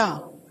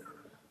experiencia.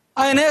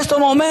 En estos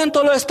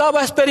momentos lo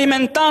estaba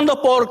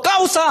experimentando por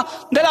causa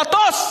de la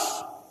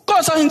tos,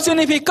 cosa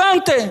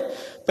insignificante,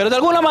 pero de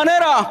alguna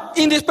manera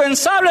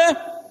indispensable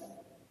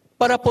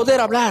para poder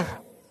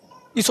hablar,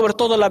 y sobre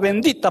todo la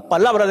bendita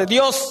palabra de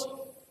Dios.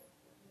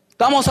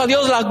 Damos a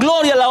Dios la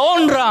gloria, la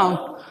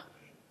honra,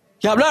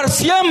 y hablar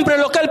siempre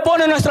lo que Él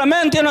pone en nuestra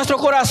mente y en nuestro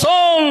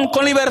corazón,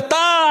 con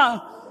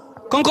libertad,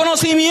 con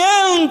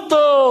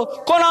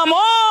conocimiento, con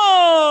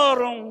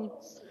amor.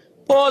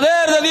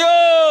 Poder de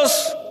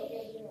Dios.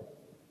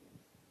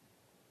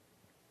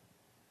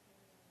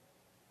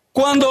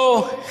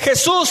 Cuando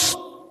Jesús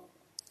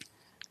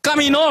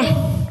caminó,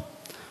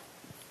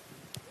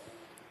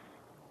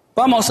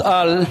 vamos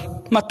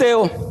al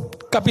Mateo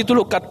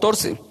capítulo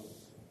 14.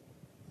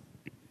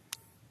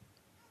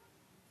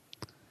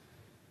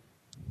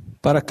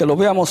 Para que lo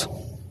veamos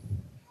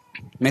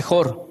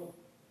mejor.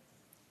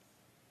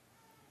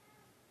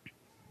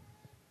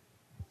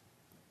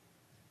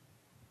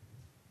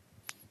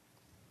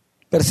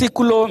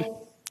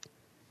 Versículo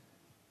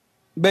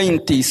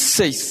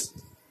 26.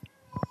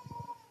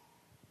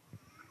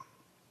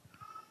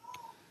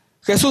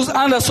 Jesús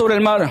anda sobre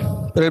el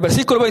mar, pero el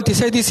versículo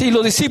 26 dice: y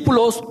los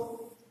discípulos,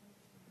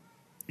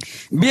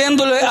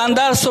 viéndole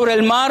andar sobre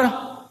el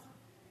mar,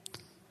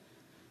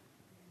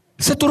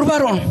 se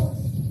turbaron,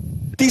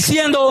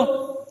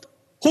 diciendo: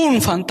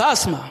 un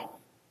fantasma.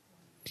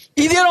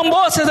 Y dieron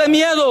voces de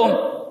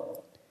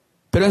miedo.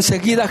 Pero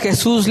enseguida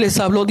Jesús les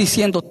habló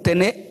diciendo: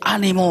 tened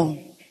ánimo,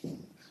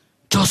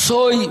 yo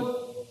soy,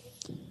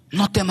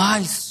 no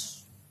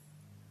temáis.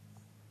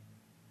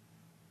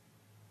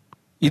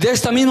 Y de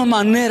esta misma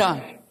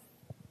manera,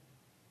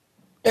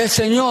 el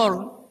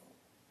Señor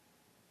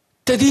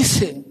te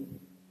dice,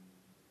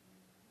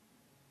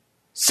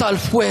 sal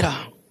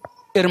fuera,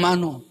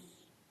 hermano.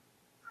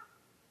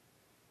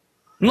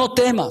 No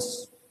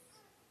temas,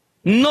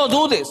 no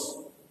dudes.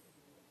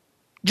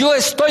 Yo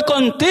estoy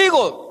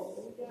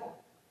contigo.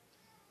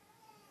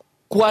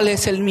 ¿Cuál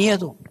es el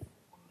miedo?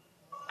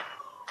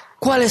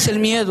 ¿Cuál es el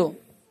miedo?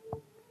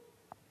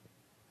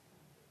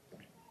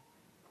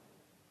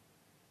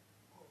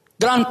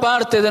 Gran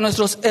parte de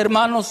nuestros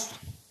hermanos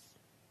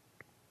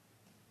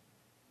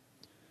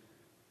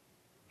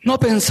no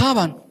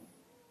pensaban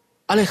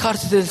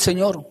alejarse del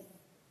Señor.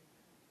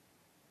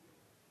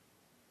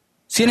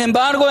 Sin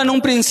embargo, en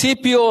un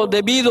principio,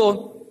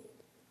 debido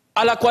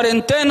a la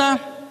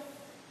cuarentena,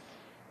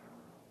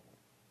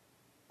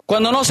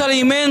 cuando no se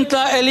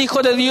alimenta el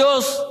Hijo de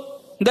Dios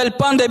del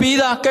pan de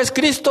vida que es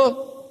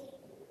Cristo,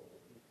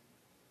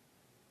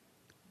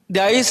 de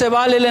ahí se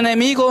vale el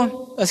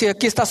enemigo. Así,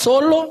 aquí está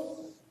solo,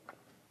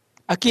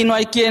 aquí no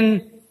hay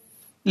quien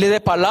le dé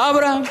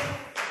palabra,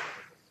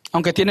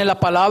 aunque tiene la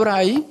palabra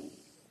ahí,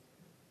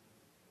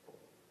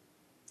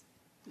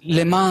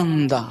 le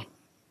manda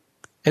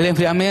el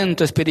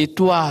enfriamiento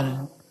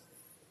espiritual.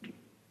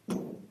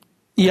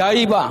 Y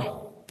ahí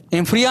va,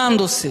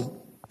 enfriándose.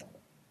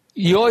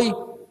 Y hoy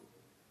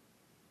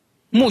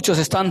muchos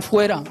están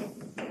fuera.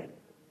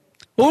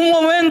 Un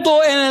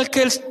momento en el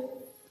que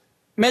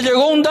me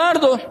llegó un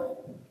dardo,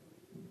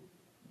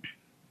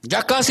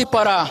 ya casi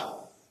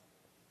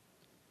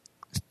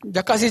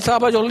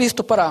estaba yo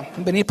listo para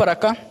venir para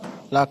acá,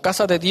 la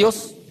casa de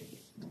Dios,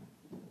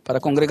 para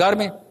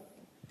congregarme.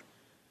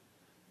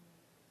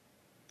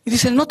 Y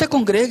dice, no te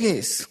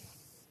congregues,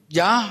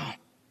 ya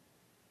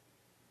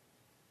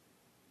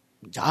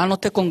no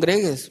te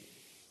congregues.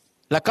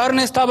 La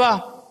carne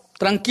estaba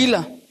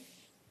tranquila,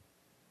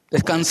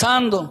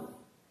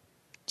 descansando,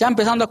 ya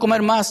empezando a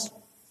comer más.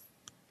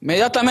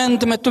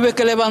 Inmediatamente me tuve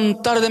que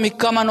levantar de mi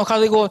cama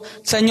enojado. Digo,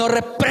 Señor,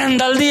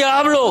 reprenda al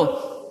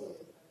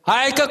diablo.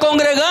 Hay que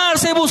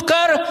congregarse y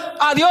buscar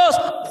a Dios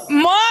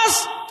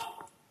más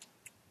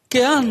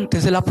que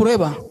antes de la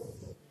prueba,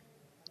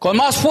 con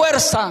más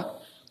fuerza,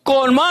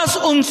 con más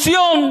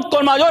unción,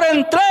 con mayor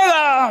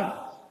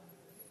entrega,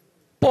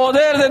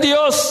 poder de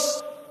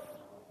Dios.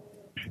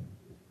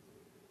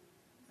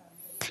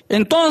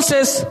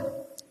 Entonces,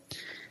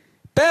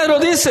 Pedro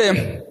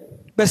dice,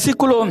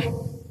 versículo,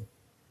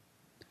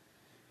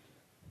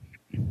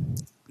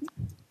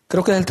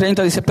 creo que es el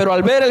 30, dice, pero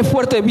al ver el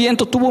fuerte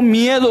viento tuvo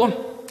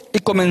miedo y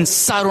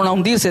comenzaron a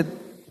hundirse.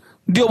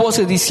 Dio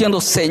voces diciendo,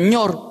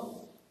 Señor,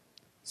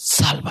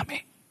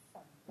 sálvame.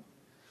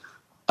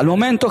 Al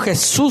momento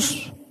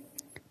Jesús,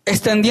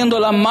 extendiendo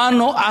la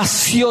mano,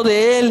 asió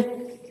de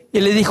él y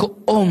le dijo,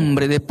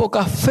 hombre de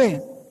poca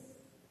fe,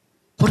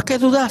 ¿por qué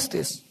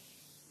dudaste?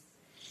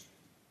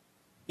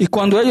 Y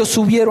cuando ellos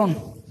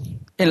subieron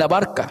en la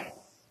barca,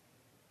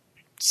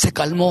 se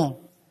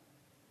calmó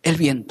el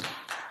viento.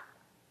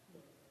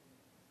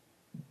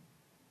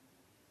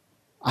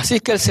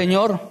 Así que el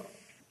Señor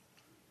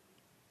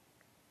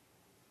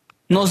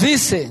nos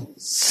dice,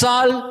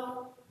 sal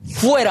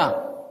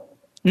fuera,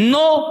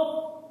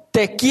 no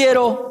te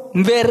quiero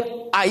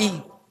ver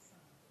ahí.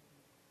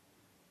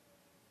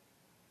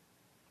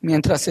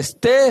 Mientras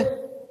esté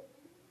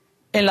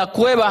en la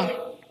cueva,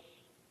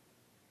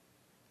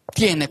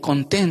 tiene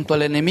contento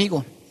al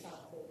enemigo.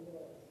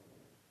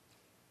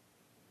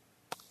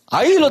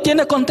 Ahí lo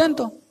tiene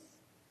contento.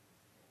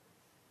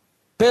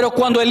 Pero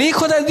cuando el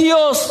Hijo de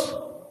Dios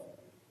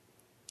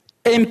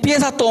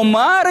empieza a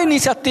tomar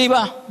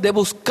iniciativa de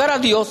buscar a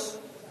Dios,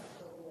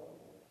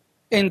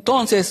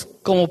 entonces,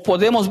 como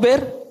podemos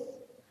ver,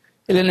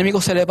 el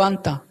enemigo se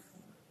levanta,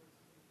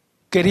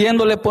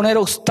 queriéndole poner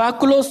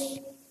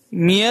obstáculos,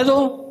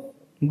 miedo,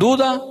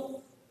 duda,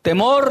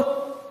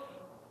 temor,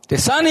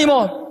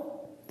 desánimo.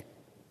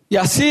 Y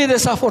así,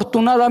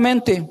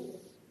 desafortunadamente,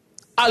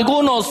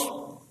 algunos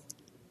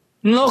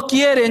no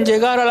quieren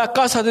llegar a la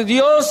casa de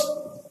Dios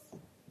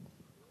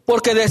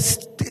porque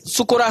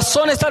su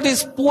corazón está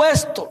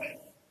dispuesto.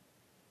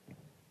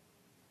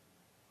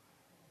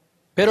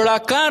 Pero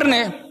la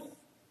carne,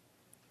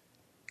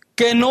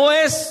 que no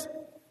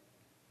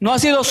ha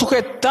sido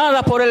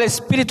sujetada por el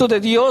Espíritu de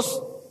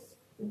Dios,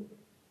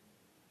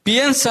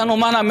 piensan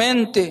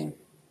humanamente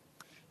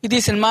y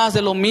dicen más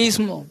de lo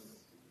mismo,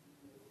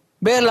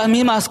 ver las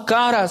mismas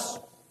caras.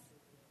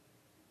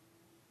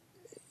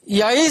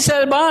 Y ahí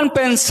se van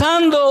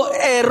pensando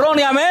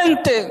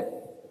erróneamente,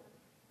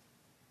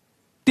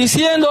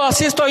 diciendo,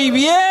 así estoy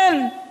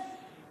bien,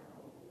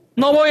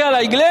 no voy a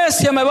la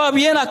iglesia, me va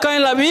bien acá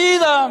en la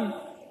vida.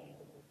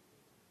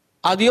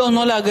 A Dios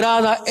no le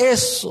agrada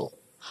eso.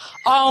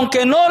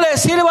 Aunque no le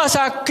sirvas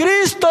a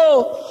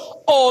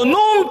Cristo o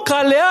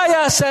nunca le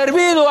hayas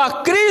servido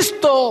a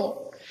Cristo,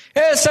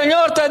 el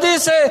Señor te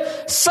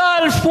dice,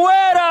 sal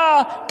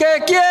fuera,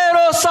 que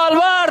quiero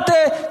salvarte,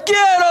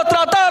 quiero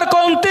tratar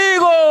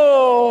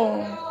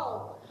contigo.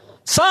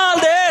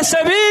 Sal de ese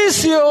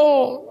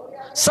vicio.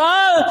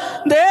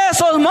 Sal de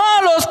esos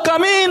malos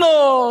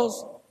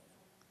caminos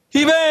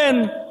y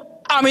ven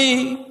a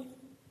mí.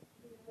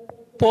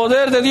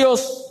 Poder de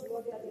Dios.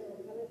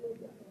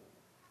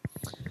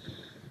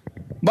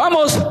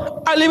 Vamos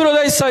al libro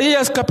de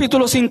Isaías,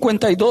 capítulo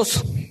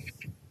 52.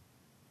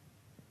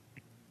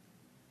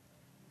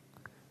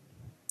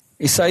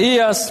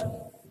 Isaías,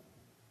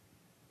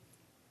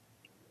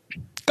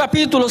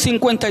 capítulo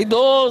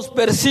 52,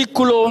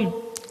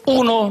 versículo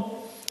 1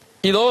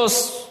 y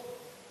 2.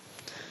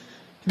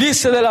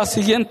 Dice de la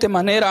siguiente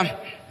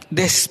manera: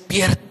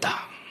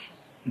 despierta,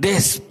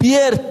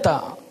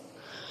 despierta,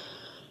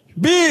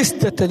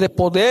 vístete de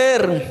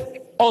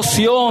poder, oh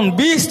Sión,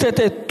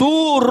 vístete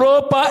tu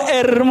ropa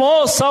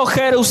hermosa, oh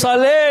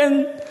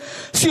Jerusalén,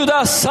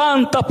 ciudad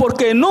santa,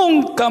 porque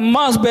nunca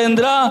más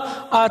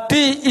vendrá a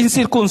ti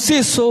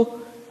incircunciso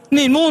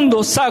ni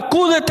inmundo.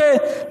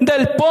 Sacúdete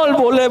del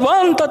polvo,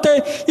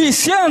 levántate y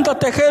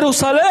siéntate,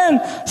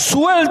 Jerusalén,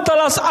 suelta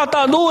las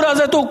ataduras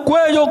de tu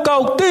cuello,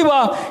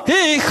 cautiva,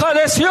 hija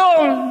de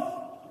Sión.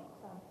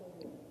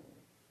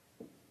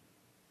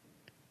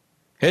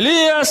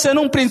 Elías, en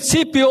un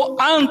principio,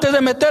 antes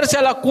de meterse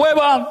a la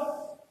cueva,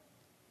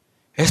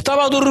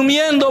 estaba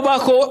durmiendo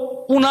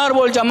bajo un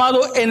árbol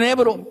llamado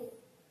enebro.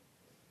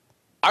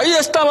 Ahí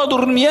estaba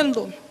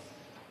durmiendo.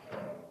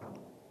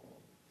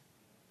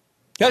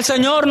 El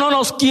Señor no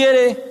nos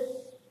quiere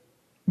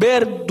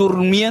ver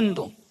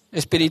durmiendo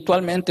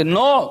espiritualmente,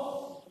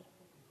 no.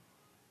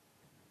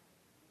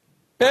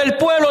 El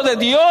pueblo de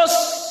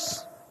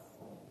Dios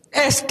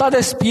está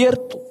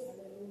despierto,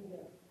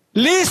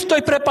 listo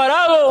y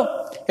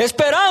preparado,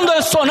 esperando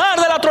el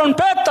sonar de la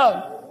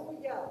trompeta.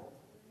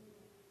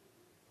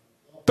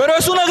 Pero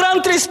es una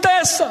gran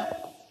tristeza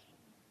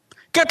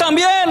que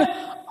también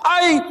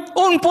hay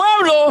un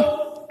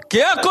pueblo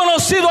que ha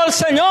conocido al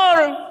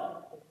Señor,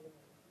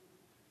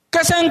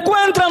 que se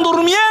encuentran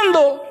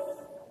durmiendo,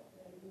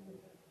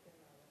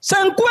 se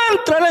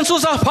encuentran en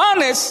sus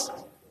afanes,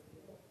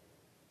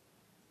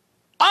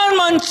 han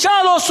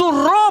manchado sus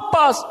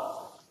ropas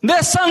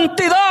de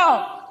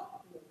santidad.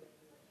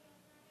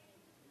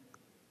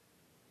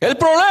 El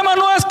problema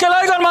no es que la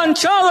hayan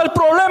manchado, el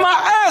problema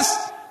es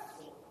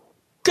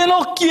que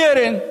no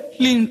quieren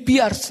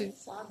limpiarse.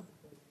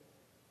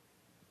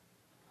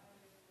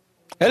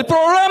 El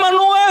problema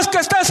no es que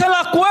estés en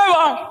la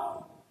cueva.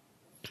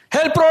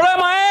 El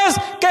problema es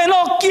que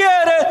no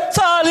quiere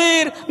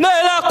salir de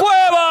la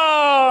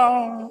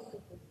cueva.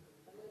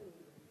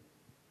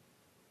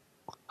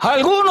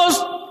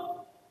 Algunos,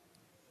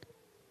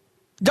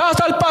 ya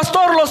hasta el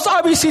pastor los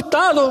ha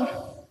visitado.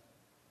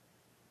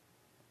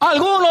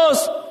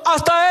 Algunos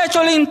hasta ha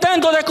hecho el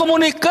intento de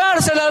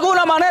comunicarse de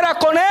alguna manera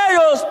con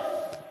ellos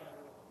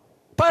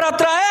para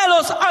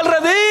traerlos al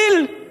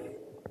redil.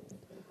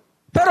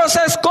 Pero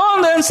se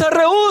esconden, se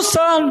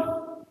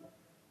rehúsan.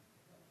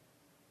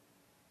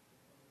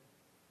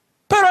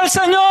 Pero el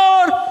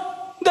Señor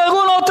de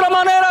alguna otra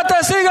manera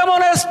te sigue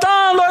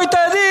amonestando y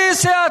te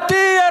dice a ti,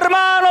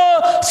 hermano,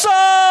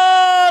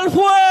 sal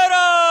fuera.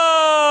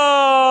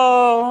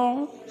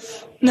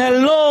 En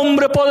el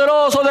nombre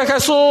poderoso de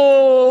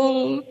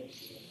Jesús.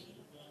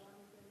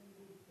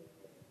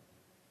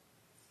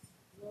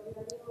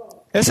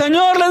 El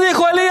Señor le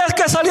dijo a Elías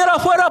que saliera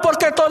afuera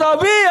porque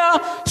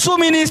todavía su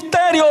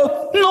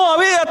ministerio no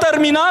había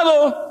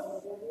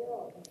terminado.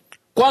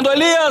 Cuando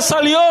Elías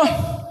salió,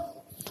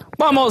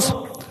 vamos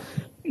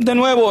de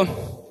nuevo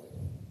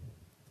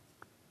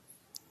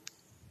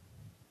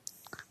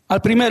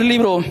al primer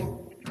libro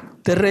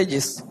de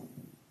Reyes,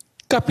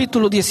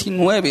 capítulo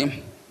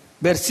 19,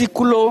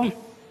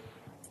 versículo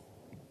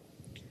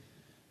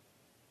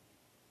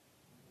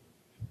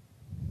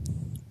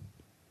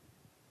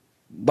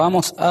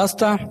 'Vamos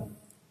hasta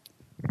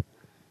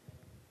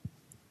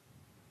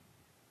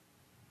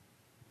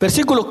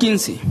versículo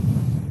 15.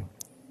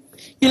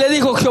 Y le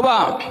dijo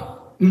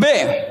Jehová: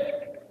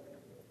 ve,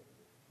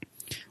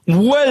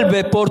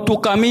 vuelve por tu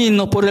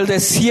camino por el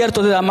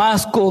desierto de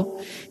Damasco,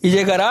 y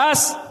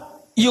llegarás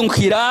y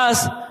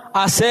ungirás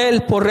a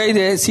Hazael por rey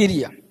de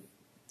Siria.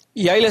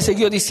 Y ahí le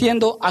siguió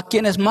diciendo a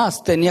quienes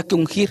más tenía que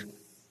ungir.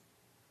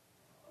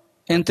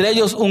 Entre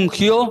ellos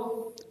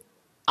ungió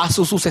a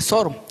su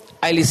sucesor,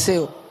 a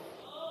Eliseo.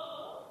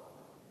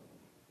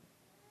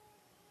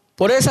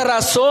 Por esa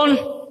razón,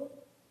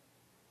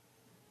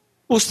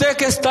 usted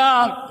que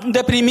está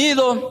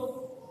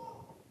deprimido,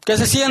 que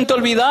se siente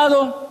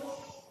olvidado,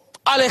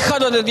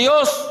 alejado de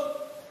Dios,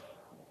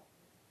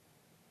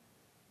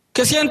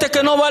 que siente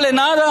que no vale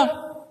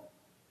nada,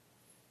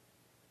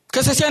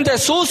 que se siente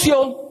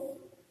sucio,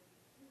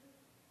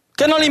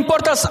 que no le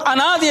importas a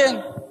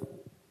nadie,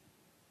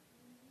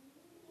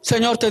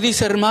 Señor te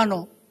dice,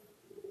 hermano,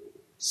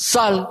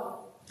 sal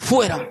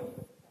fuera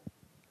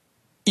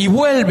y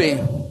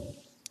vuelve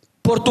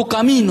por tu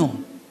camino.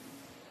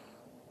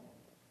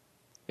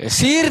 Es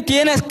decir,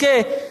 tienes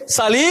que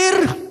salir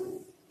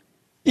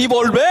y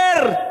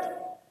volver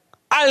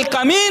al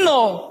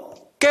camino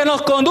que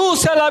nos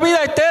conduce a la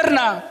vida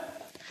eterna.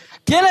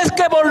 Tienes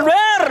que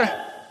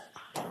volver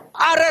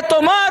a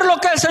retomar lo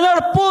que el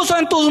Señor puso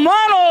en tus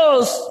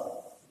manos,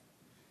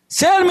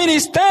 sea el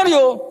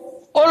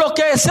ministerio o lo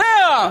que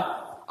sea.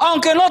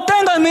 Aunque no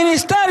tengas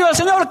ministerio, el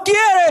Señor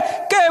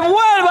quiere que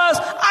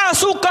vuelvas a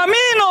su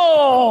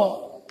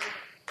camino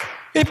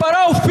y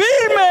paraos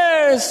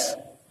firmes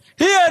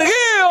y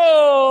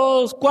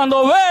erguidos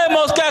cuando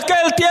vemos que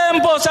aquel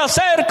tiempo se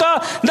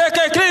acerca de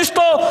que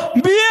Cristo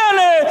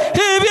viene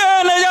y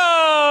viene ya.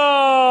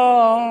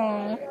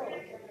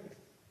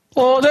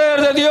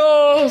 Poder de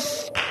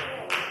Dios.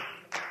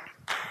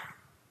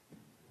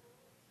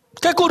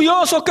 Qué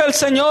curioso que el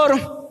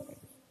Señor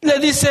le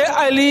dice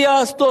a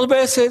Elías 2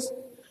 veces: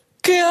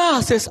 ¿qué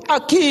haces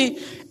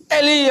aquí,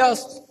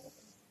 Elías?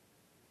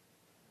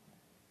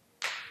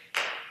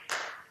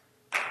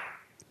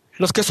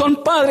 Los que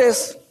son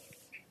padres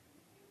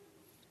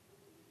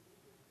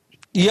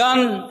y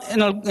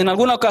en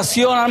alguna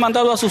ocasión han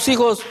mandado a sus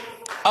hijos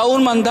a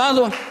un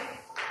mandado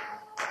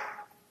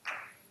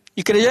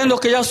y creyendo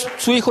que ya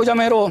su hijo ya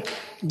mero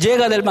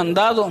llega del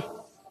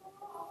mandado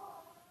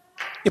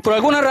y por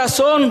alguna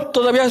razón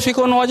todavía su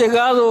hijo no ha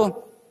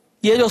llegado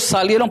y ellos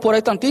salieron por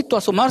ahí tantito a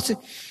asomarse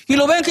y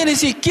lo ven que ni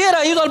siquiera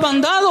ha ido al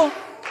mandado,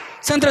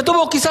 se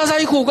entretuvo quizás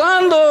ahí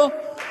jugando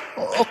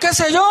o qué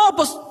sé yo,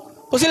 pues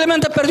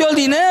posiblemente perdió el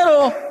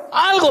dinero,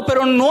 algo,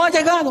 pero no ha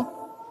llegado.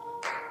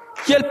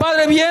 Y el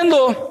padre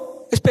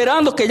viendo,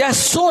 esperando que ya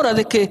es hora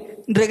de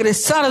que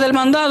regresara del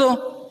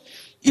mandado,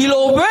 y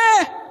lo ve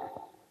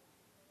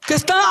que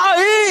está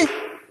ahí,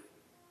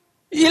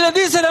 y le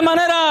dice de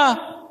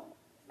manera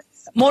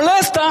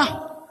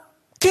molesta: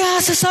 ¿qué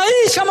haces ahí,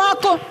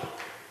 chamaco?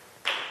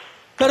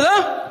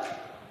 ¿Verdad?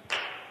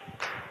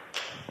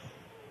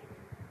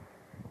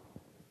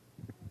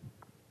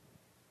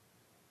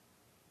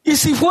 Y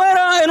si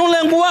fuera en un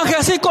lenguaje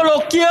así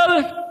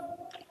coloquial,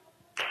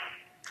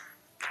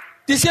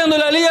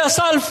 diciéndole a Elías: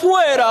 sal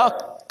fuera,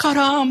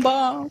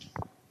 caramba,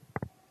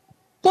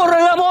 por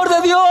el amor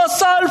de Dios,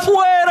 sal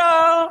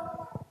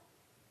fuera,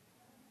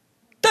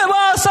 te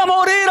vas a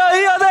morir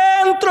ahí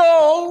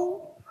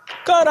adentro,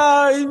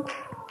 caray,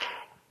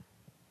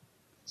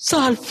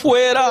 sal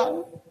fuera.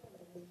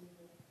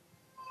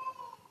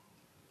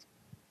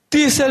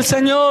 Dice el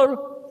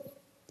Señor: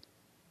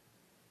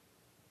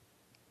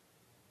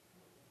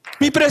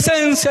 mi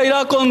presencia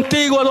irá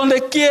contigo a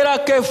donde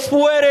quiera que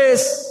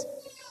fueres.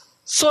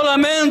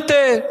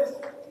 Solamente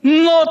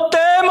no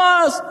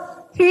temas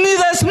ni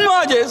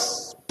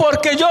desmayes,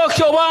 porque yo,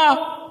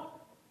 Jehová,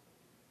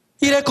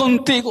 iré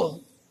contigo.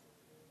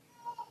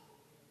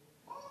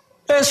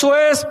 Eso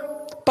es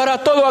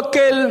para todo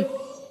aquel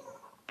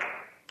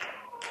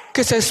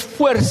que se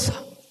esfuerza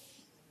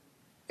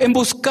en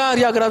buscar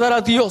y agradar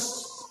a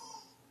Dios.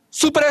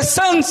 Su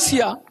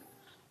presencia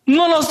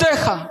no nos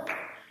deja.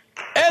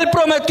 Él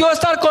prometió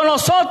estar con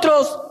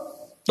nosotros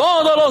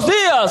todos los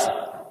días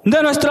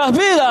de nuestras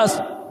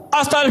vidas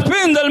hasta el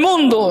fin del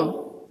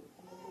mundo.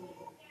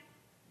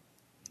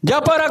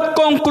 Ya para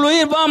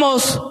concluir,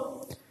 vamos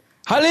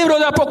al libro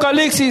de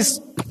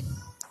Apocalipsis,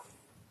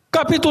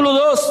 capítulo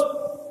 2.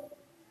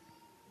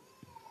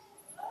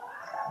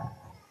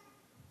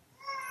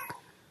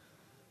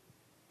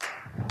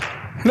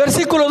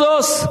 Versículo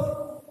 2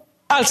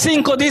 al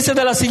 5 dice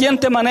de la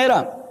siguiente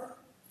manera: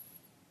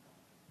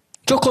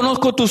 yo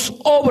conozco tus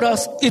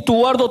obras y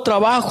tu arduo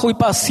trabajo y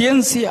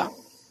paciencia,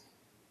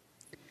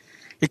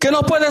 y que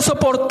no puedes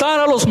soportar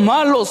a los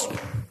malos,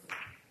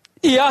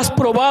 y has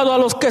probado a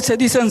los que se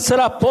dicen ser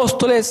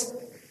apóstoles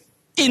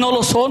y no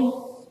lo son,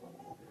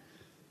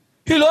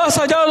 y lo has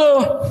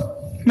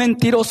hallado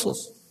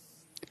mentirosos,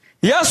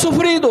 y has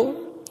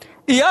sufrido,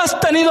 y has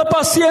tenido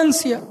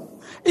paciencia,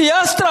 y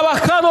has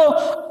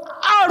trabajado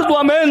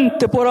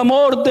arduamente por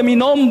amor de mi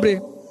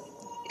nombre,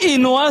 y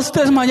no has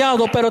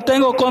desmayado, pero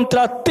tengo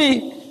contra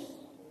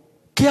ti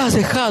que has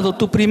dejado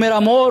tu primer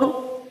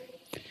amor.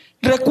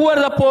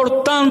 Recuerda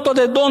por tanto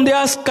de dónde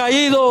has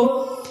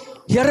caído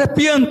y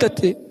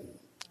arrepiéntete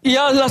y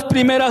haz las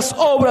primeras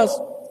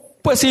obras,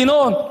 pues si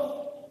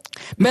no,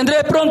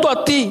 vendré pronto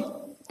a ti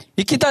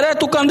y quitaré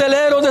tu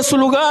candelero de su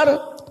lugar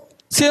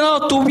si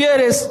no te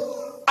hubieres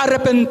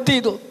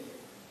arrepentido.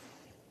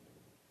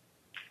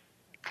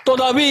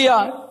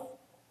 Todavía,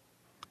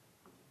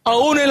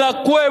 aún en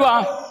la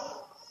cueva,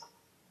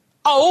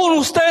 aún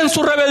usted en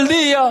su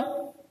rebeldía,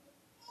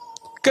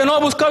 que no ha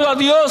buscado a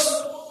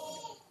Dios,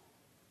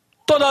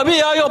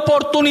 todavía hay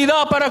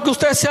oportunidad para que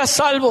usted sea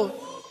salvo.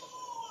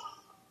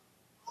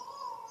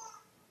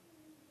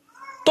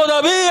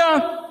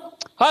 Todavía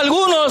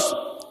algunos,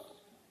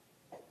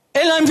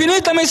 en la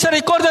infinita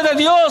misericordia de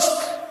Dios,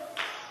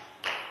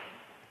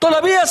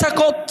 todavía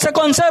se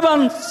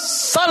conservan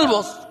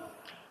salvos.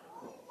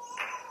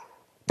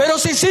 Pero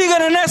si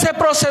siguen en ese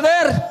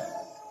proceder,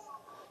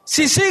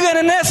 si siguen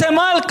en ese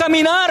mal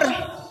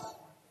caminar,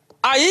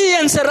 ahí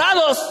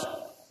encerrados,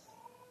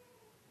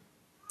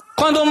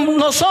 cuando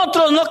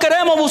nosotros no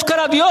queremos buscar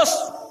a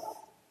Dios,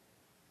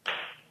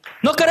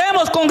 no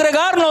queremos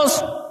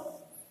congregarnos,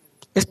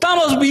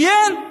 estamos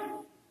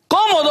bien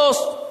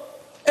cómodos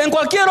en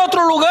cualquier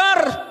otro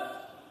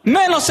lugar,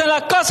 menos en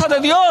la casa de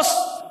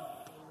Dios.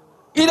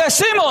 y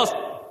decimos,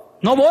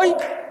 no voy,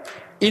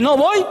 y no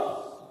voy,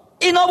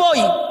 y no voy.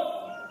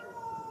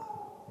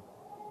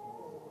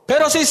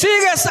 Pero si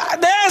sigues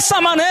de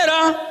esa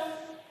manera,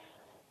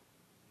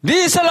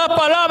 dice la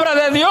palabra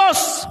de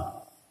Dios,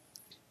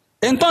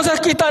 entonces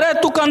quitaré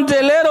tu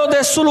candelero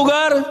de su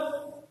lugar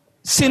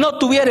si no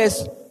te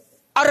hubieres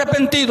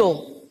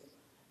arrepentido.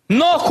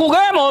 No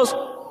juguemos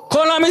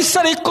con la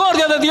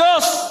misericordia de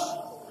Dios.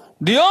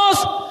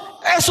 Dios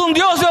es un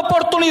Dios de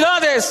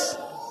oportunidades,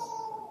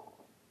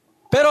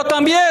 pero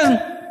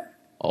también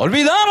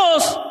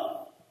olvidamos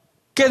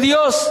que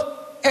Dios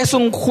es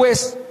un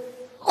juez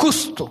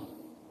justo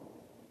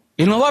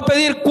y nos va a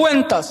pedir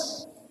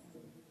cuentas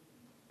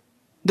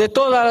de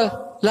todas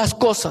las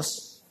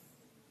cosas.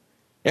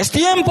 Es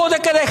tiempo de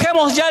que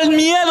dejemos ya el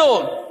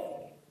miedo.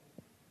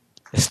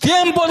 Es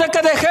tiempo de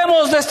que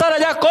dejemos de estar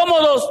allá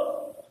cómodos,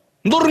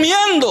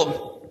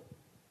 durmiendo,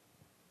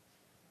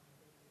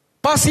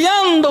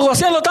 paseando,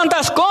 haciendo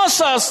tantas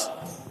cosas,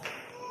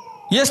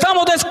 y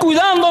estamos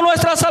descuidando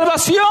nuestra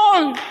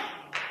salvación.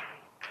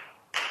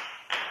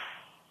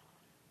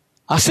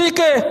 Así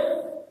que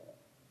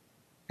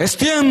es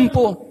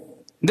tiempo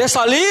de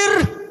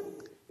salir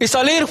y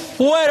salir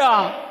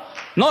fuera,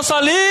 no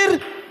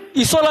salir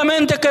y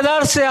solamente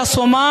quedarse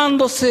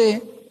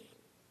asomándose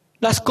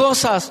las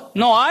cosas.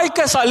 No, hay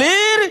que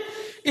salir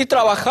y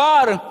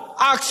trabajar,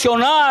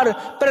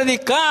 accionar,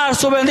 predicar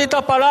su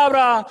bendita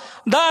palabra,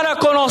 dar a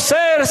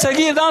conocer,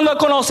 seguir dando a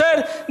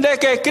conocer de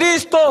que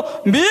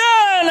Cristo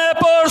viene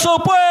por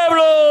su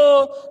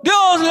pueblo.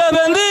 Dios le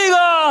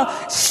bendiga.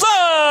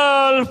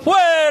 Sal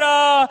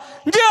fuera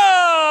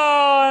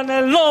ya en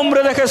el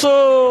nombre de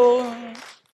Jesús.